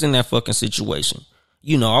if I was in that fucking situation.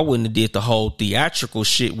 You know, I wouldn't have did the whole theatrical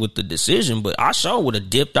shit with the decision, but I sure would have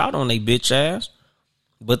dipped out on they bitch ass.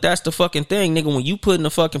 But that's the fucking thing, nigga. When you put in a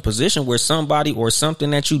fucking position where somebody or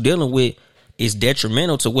something that you dealing with is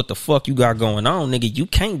detrimental to what the fuck you got going on, nigga, you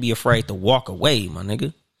can't be afraid to walk away, my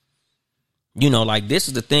nigga. You know, like, this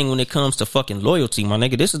is the thing when it comes to fucking loyalty, my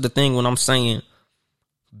nigga. This is the thing when I'm saying,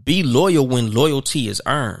 be loyal when loyalty is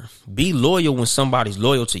earned. Be loyal when somebody's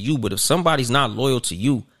loyal to you. But if somebody's not loyal to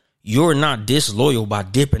you, you're not disloyal by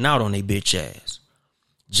dipping out on they bitch ass.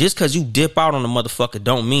 Just because you dip out on a motherfucker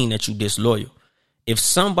don't mean that you disloyal. If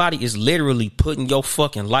somebody is literally putting your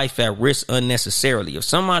fucking life at risk unnecessarily, if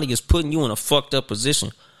somebody is putting you in a fucked up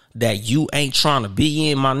position that you ain't trying to be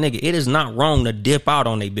in, my nigga, it is not wrong to dip out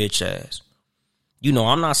on they bitch ass. You know,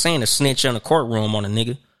 I'm not saying to snitch in a courtroom on a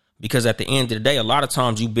nigga, because at the end of the day, a lot of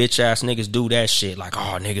times you bitch ass niggas do that shit. Like,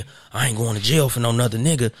 oh, nigga, I ain't going to jail for no another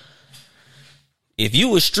nigga. If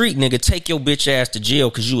you a street nigga, take your bitch ass to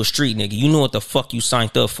jail because you a street nigga. You know what the fuck you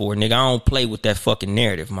signed up for, nigga. I don't play with that fucking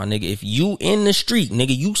narrative, my nigga. If you in the street,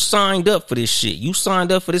 nigga, you signed up for this shit. You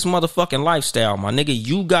signed up for this motherfucking lifestyle, my nigga.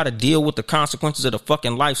 You got to deal with the consequences of the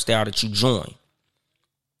fucking lifestyle that you join.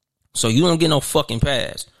 So you don't get no fucking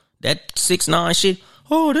pass. That 6ix9ine shit,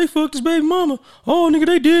 oh, they fucked his baby mama. Oh, nigga,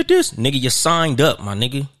 they did this. Nigga, you signed up, my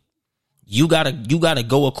nigga. You gotta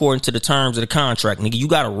go according to the terms of the contract, nigga. You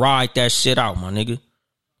gotta ride that shit out, my nigga.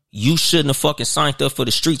 You shouldn't have fucking signed up for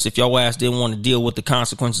the streets if your ass didn't want to deal with the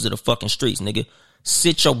consequences of the fucking streets, nigga.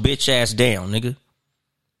 Sit your bitch ass down, nigga.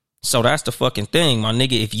 So that's the fucking thing, my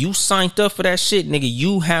nigga. If you signed up for that shit, nigga,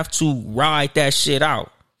 you have to ride that shit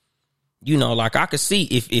out. You know, like, I could see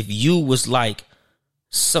if you was like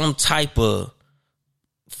some type of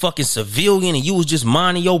fucking civilian and you was just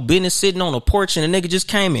minding your business sitting on a porch and a nigga just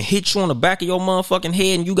came and hit you on the back of your motherfucking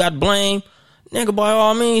head and you got blamed, nigga, by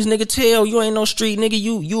all means, nigga, tell you ain't no street nigga.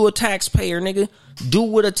 You a taxpayer, nigga. Do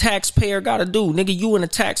what a taxpayer gotta do, nigga. You in a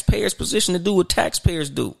taxpayer's position to do what taxpayers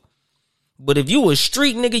do. But if you a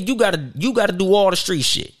street nigga, you gotta do all the street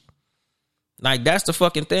shit. Like, that's the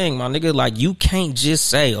fucking thing, my nigga. Like, you can't just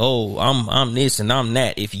say, oh, I'm this and I'm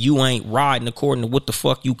that if you ain't riding according to what the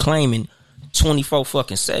fuck you claiming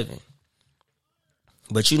 24/7.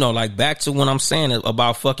 But, you know, like, back to what I'm saying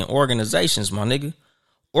about fucking organizations, my nigga.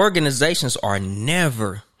 Organizations are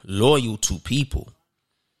never loyal to people.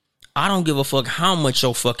 I don't give a fuck how much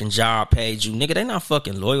your fucking job paid you, nigga. They not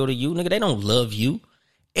fucking loyal to you, nigga. They don't love you.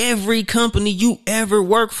 Every company you ever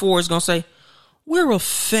work for is gonna say, we're a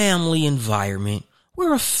family environment.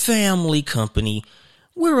 We're a family company.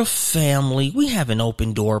 We're a family. We have an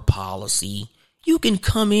open door policy. You can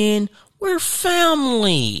come in. We're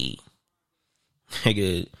family.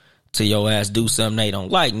 Nigga, till your ass do something they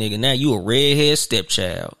don't like, nigga. Now you a redhead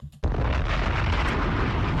stepchild.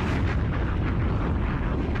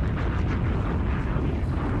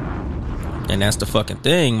 And that's the fucking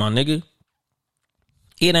thing, my nigga.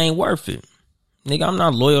 It ain't worth it. Nigga, I'm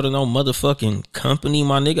not loyal to no motherfucking company,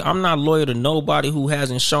 my nigga. I'm not loyal to nobody who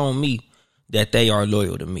hasn't shown me that they are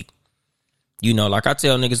loyal to me. You know, like I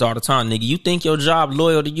tell niggas all the time, nigga, you think your job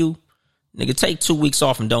loyal to you? Nigga, take 2 weeks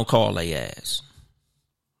off and don't call they ass.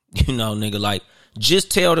 You know, nigga, like, just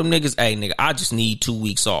tell them niggas, hey, nigga, I just need 2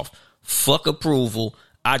 weeks off. Fuck approval.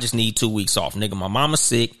 I just need 2 weeks off. Nigga, my mama's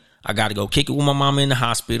sick. I got to go kick it with my mama in the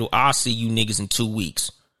hospital. I'll see you niggas in 2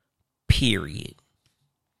 weeks. Period.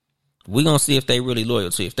 We gonna see if they really loyal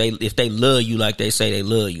to you. If they love you like they say they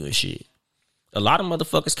love you and shit. A lot of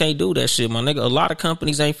motherfuckers can't do that shit, my nigga. A lot of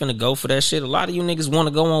companies ain't finna go for that shit. A lot of you niggas want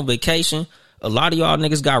to go on vacation. A lot of y'all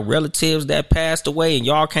niggas got relatives that passed away and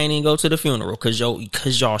y'all can't even go to the funeral because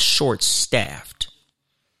y'all short staffed.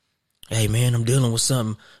 Hey man, I'm dealing with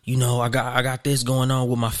something. You know, I got this going on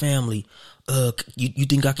with my family. You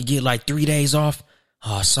think I could get like 3 days off?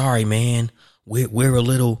 Oh, sorry, man. We're a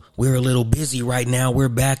little busy right now. We're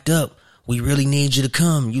backed up. we really need you to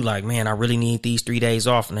come. You like, man, I really need these 3 days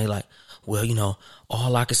off. And they like, well, you know,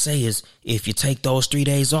 all I can say is if you take those 3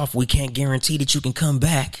 days off, we can't guarantee that you can come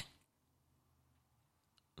back.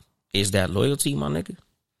 Is that loyalty, my nigga?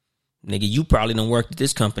 Nigga, you probably done worked at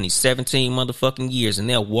this company 17 motherfucking years and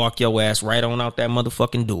they'll walk your ass right on out that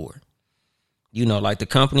motherfucking door. You know, like the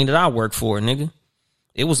company that I work for, nigga.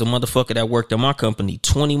 It was a motherfucker that worked at my company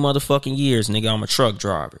 20 motherfucking years, nigga. I'm a truck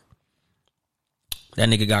driver. That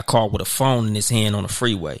nigga got caught with a phone in his hand on the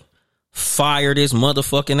freeway. Fired his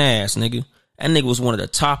motherfucking ass, nigga. That nigga was one of the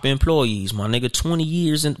top employees, my nigga. 20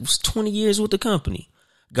 years and was 20 years with the company.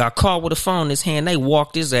 Got caught with a phone in his hand. They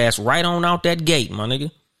walked his ass right on out that gate, my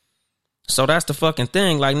nigga. So that's the fucking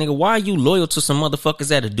thing. Like, nigga, why are you loyal to some motherfuckers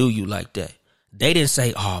that'll do you like that? They didn't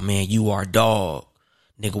say, oh, man, you our dog.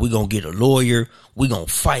 Nigga, we gonna get a lawyer. We gonna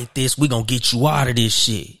fight this. We gonna get you out of this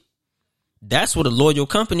shit. That's what a loyal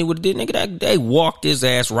company would have did, nigga. They walked his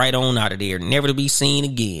ass right on out of there, never to be seen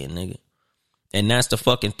again, nigga. And that's the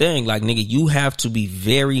fucking thing. Like, nigga, you have to be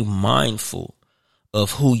very mindful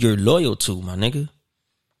of who you're loyal to, my nigga.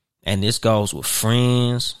 And this goes with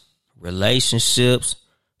friends, relationships,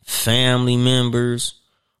 family members,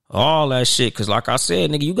 all that shit. Cause like I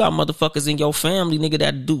said, nigga, you got motherfuckers in your family, nigga,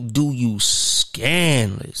 that do you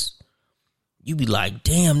scandalous. You be like,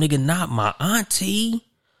 damn, nigga, not my auntie,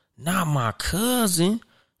 not my cousin.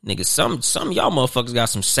 Nigga, some of y'all motherfuckers got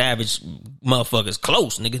some savage motherfuckers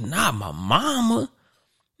close, nigga, not my mama.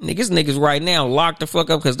 Niggas right now locked the fuck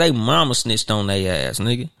up cause they mama snitched on their ass,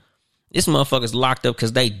 nigga. This motherfucker's locked up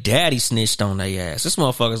because they daddy snitched on their ass. This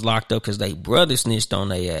motherfucker's locked up because they brother snitched on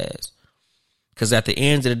their ass. Because at the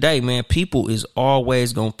end of the day, man, people is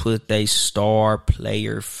always going to put they star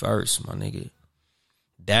player first, my nigga.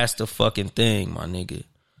 That's the fucking thing, my nigga.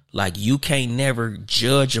 Like, you can't never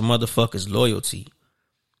judge a motherfucker's loyalty.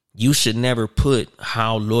 You should never put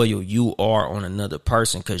how loyal you are on another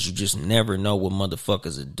person because you just never know what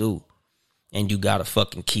motherfuckers will do. And you got to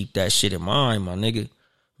fucking keep that shit in mind, my nigga.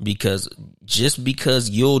 Because just because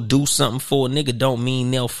you'll do something for a nigga don't mean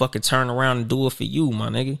they'll fucking turn around and do it for you, my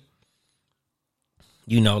nigga.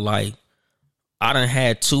 You know, like, I done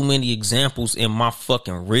had too many examples in my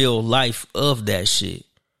fucking real life of that shit.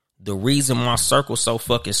 The reason my circle's so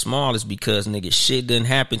fucking small is because, nigga, shit didn't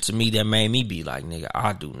happen to me that made me be like, nigga,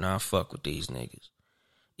 I do not fuck with these niggas.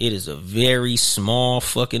 It is a very small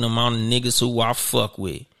fucking amount of niggas who I fuck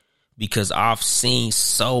with. Because I've seen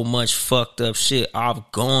so much fucked up shit.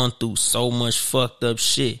 I've gone through so much fucked up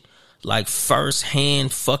shit. Like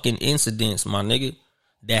first-hand fucking incidents, my nigga,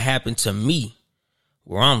 that happened to me.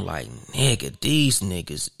 Where I'm like, nigga, these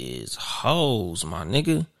niggas is hoes, my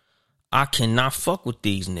nigga. I cannot fuck with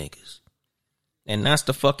these niggas. And that's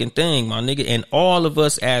the fucking thing, my nigga. And all of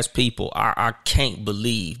us as people, I can't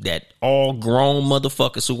believe that all grown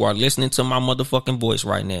motherfuckers who are listening to my motherfucking voice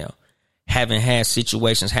right now haven't had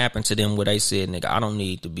situations happen to them where they said, nigga, I don't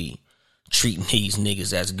need to be treating these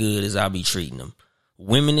niggas as good as I be treating them.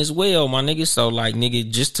 Women as well, my nigga. So, like, nigga,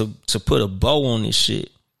 just to put a bow on this shit,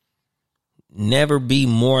 never be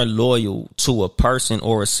more loyal to a person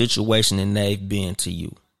or a situation than they've been to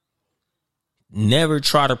you. Never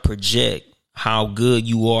try to project how good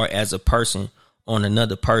you are as a person on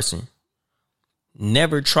another person.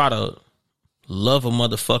 Never try to love a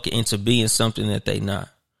motherfucker into being something that they not.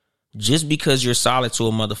 Just because you're solid to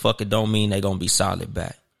a motherfucker don't mean they gonna be solid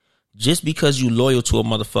back. Just because you loyal to a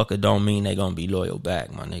motherfucker don't mean they gonna be loyal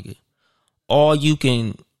back, my nigga. All you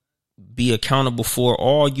can be accountable for,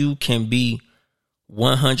 all you can be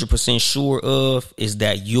 100% sure of is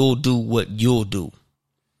that you'll do what you'll do.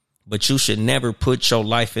 But you should never put your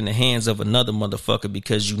life in the hands of another motherfucker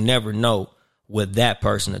because you never know what that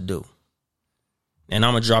person will do. And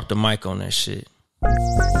I'm gonna drop the mic on that shit.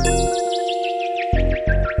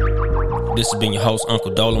 This has been your host,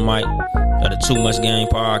 Uncle Dolomite, of the Too Much Game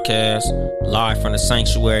podcast, live from the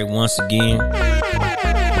sanctuary once again.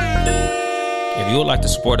 If you would like to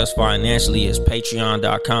support us financially, it's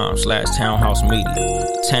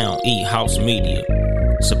patreon.com/townhousemedia, Town E House Media.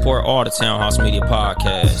 Support all the Townhouse Media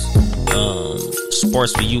podcasts.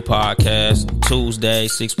 Sports for You podcast, Tuesday,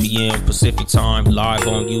 6 p.m. Pacific time, live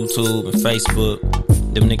on YouTube and Facebook.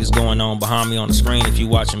 Them niggas going on behind me on the screen if you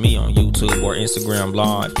watching me on YouTube or Instagram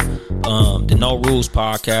live. The No Rules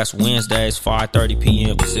podcast, Wednesdays, 5:30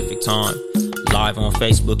 p.m. Pacific time, live on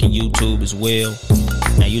Facebook and YouTube as well.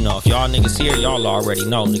 Now, you know, if y'all niggas here, y'all already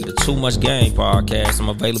know, nigga, the Too Much Game podcast. I'm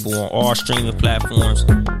available on all streaming platforms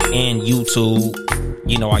and YouTube.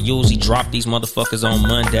 You know, I usually drop these motherfuckers on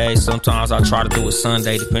Monday. Sometimes I try to do it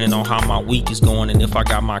Sunday, depending on how my week is going and if I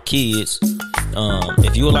got my kids.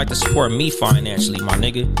 If you would like to support me financially, my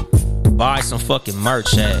nigga, buy some fucking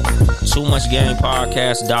merch at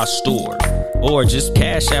toomuchgamepodcast.store. Or just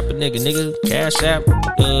cash app a nigga. Cash app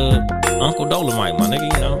Uncle Dolomite, my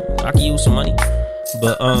nigga, you know. I can use some money.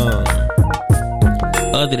 But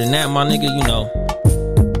other than that, my nigga, you know,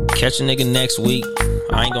 catch a nigga next week.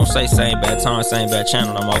 I ain't gonna say same bad time, same bad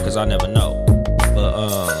channel no more, cause I never know. But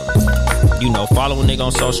you know, follow a nigga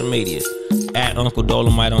on social media. At Uncle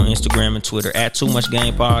Dolomite on Instagram and Twitter. At Too Much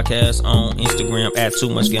Game Podcast on Instagram. At Too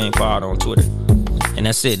Much Game Pod on Twitter. And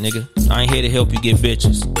that's it, nigga. I ain't here to help you get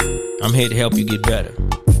bitches. I'm here to help you get better.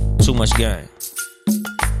 Too much game.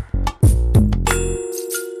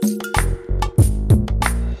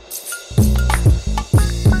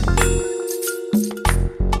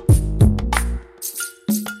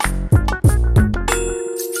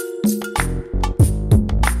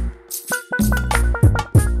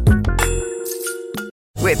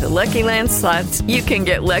 With the Lucky Land Slots, you can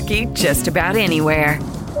get lucky just about anywhere.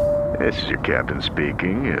 This is your captain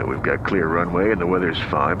speaking. We've got clear runway and the weather's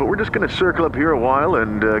fine, but we're just going to circle up here a while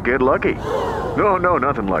and get lucky. No,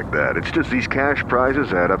 nothing like that. It's just these cash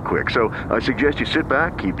prizes add up quick. So I suggest you sit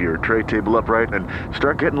back, keep your tray table upright, and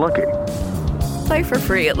start getting lucky. Play for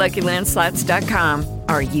free at LuckyLandSlots.com.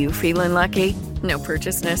 Are you feeling lucky? No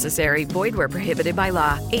purchase necessary. Void where prohibited by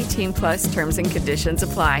law. 18+ terms and conditions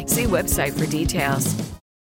apply. See website for details.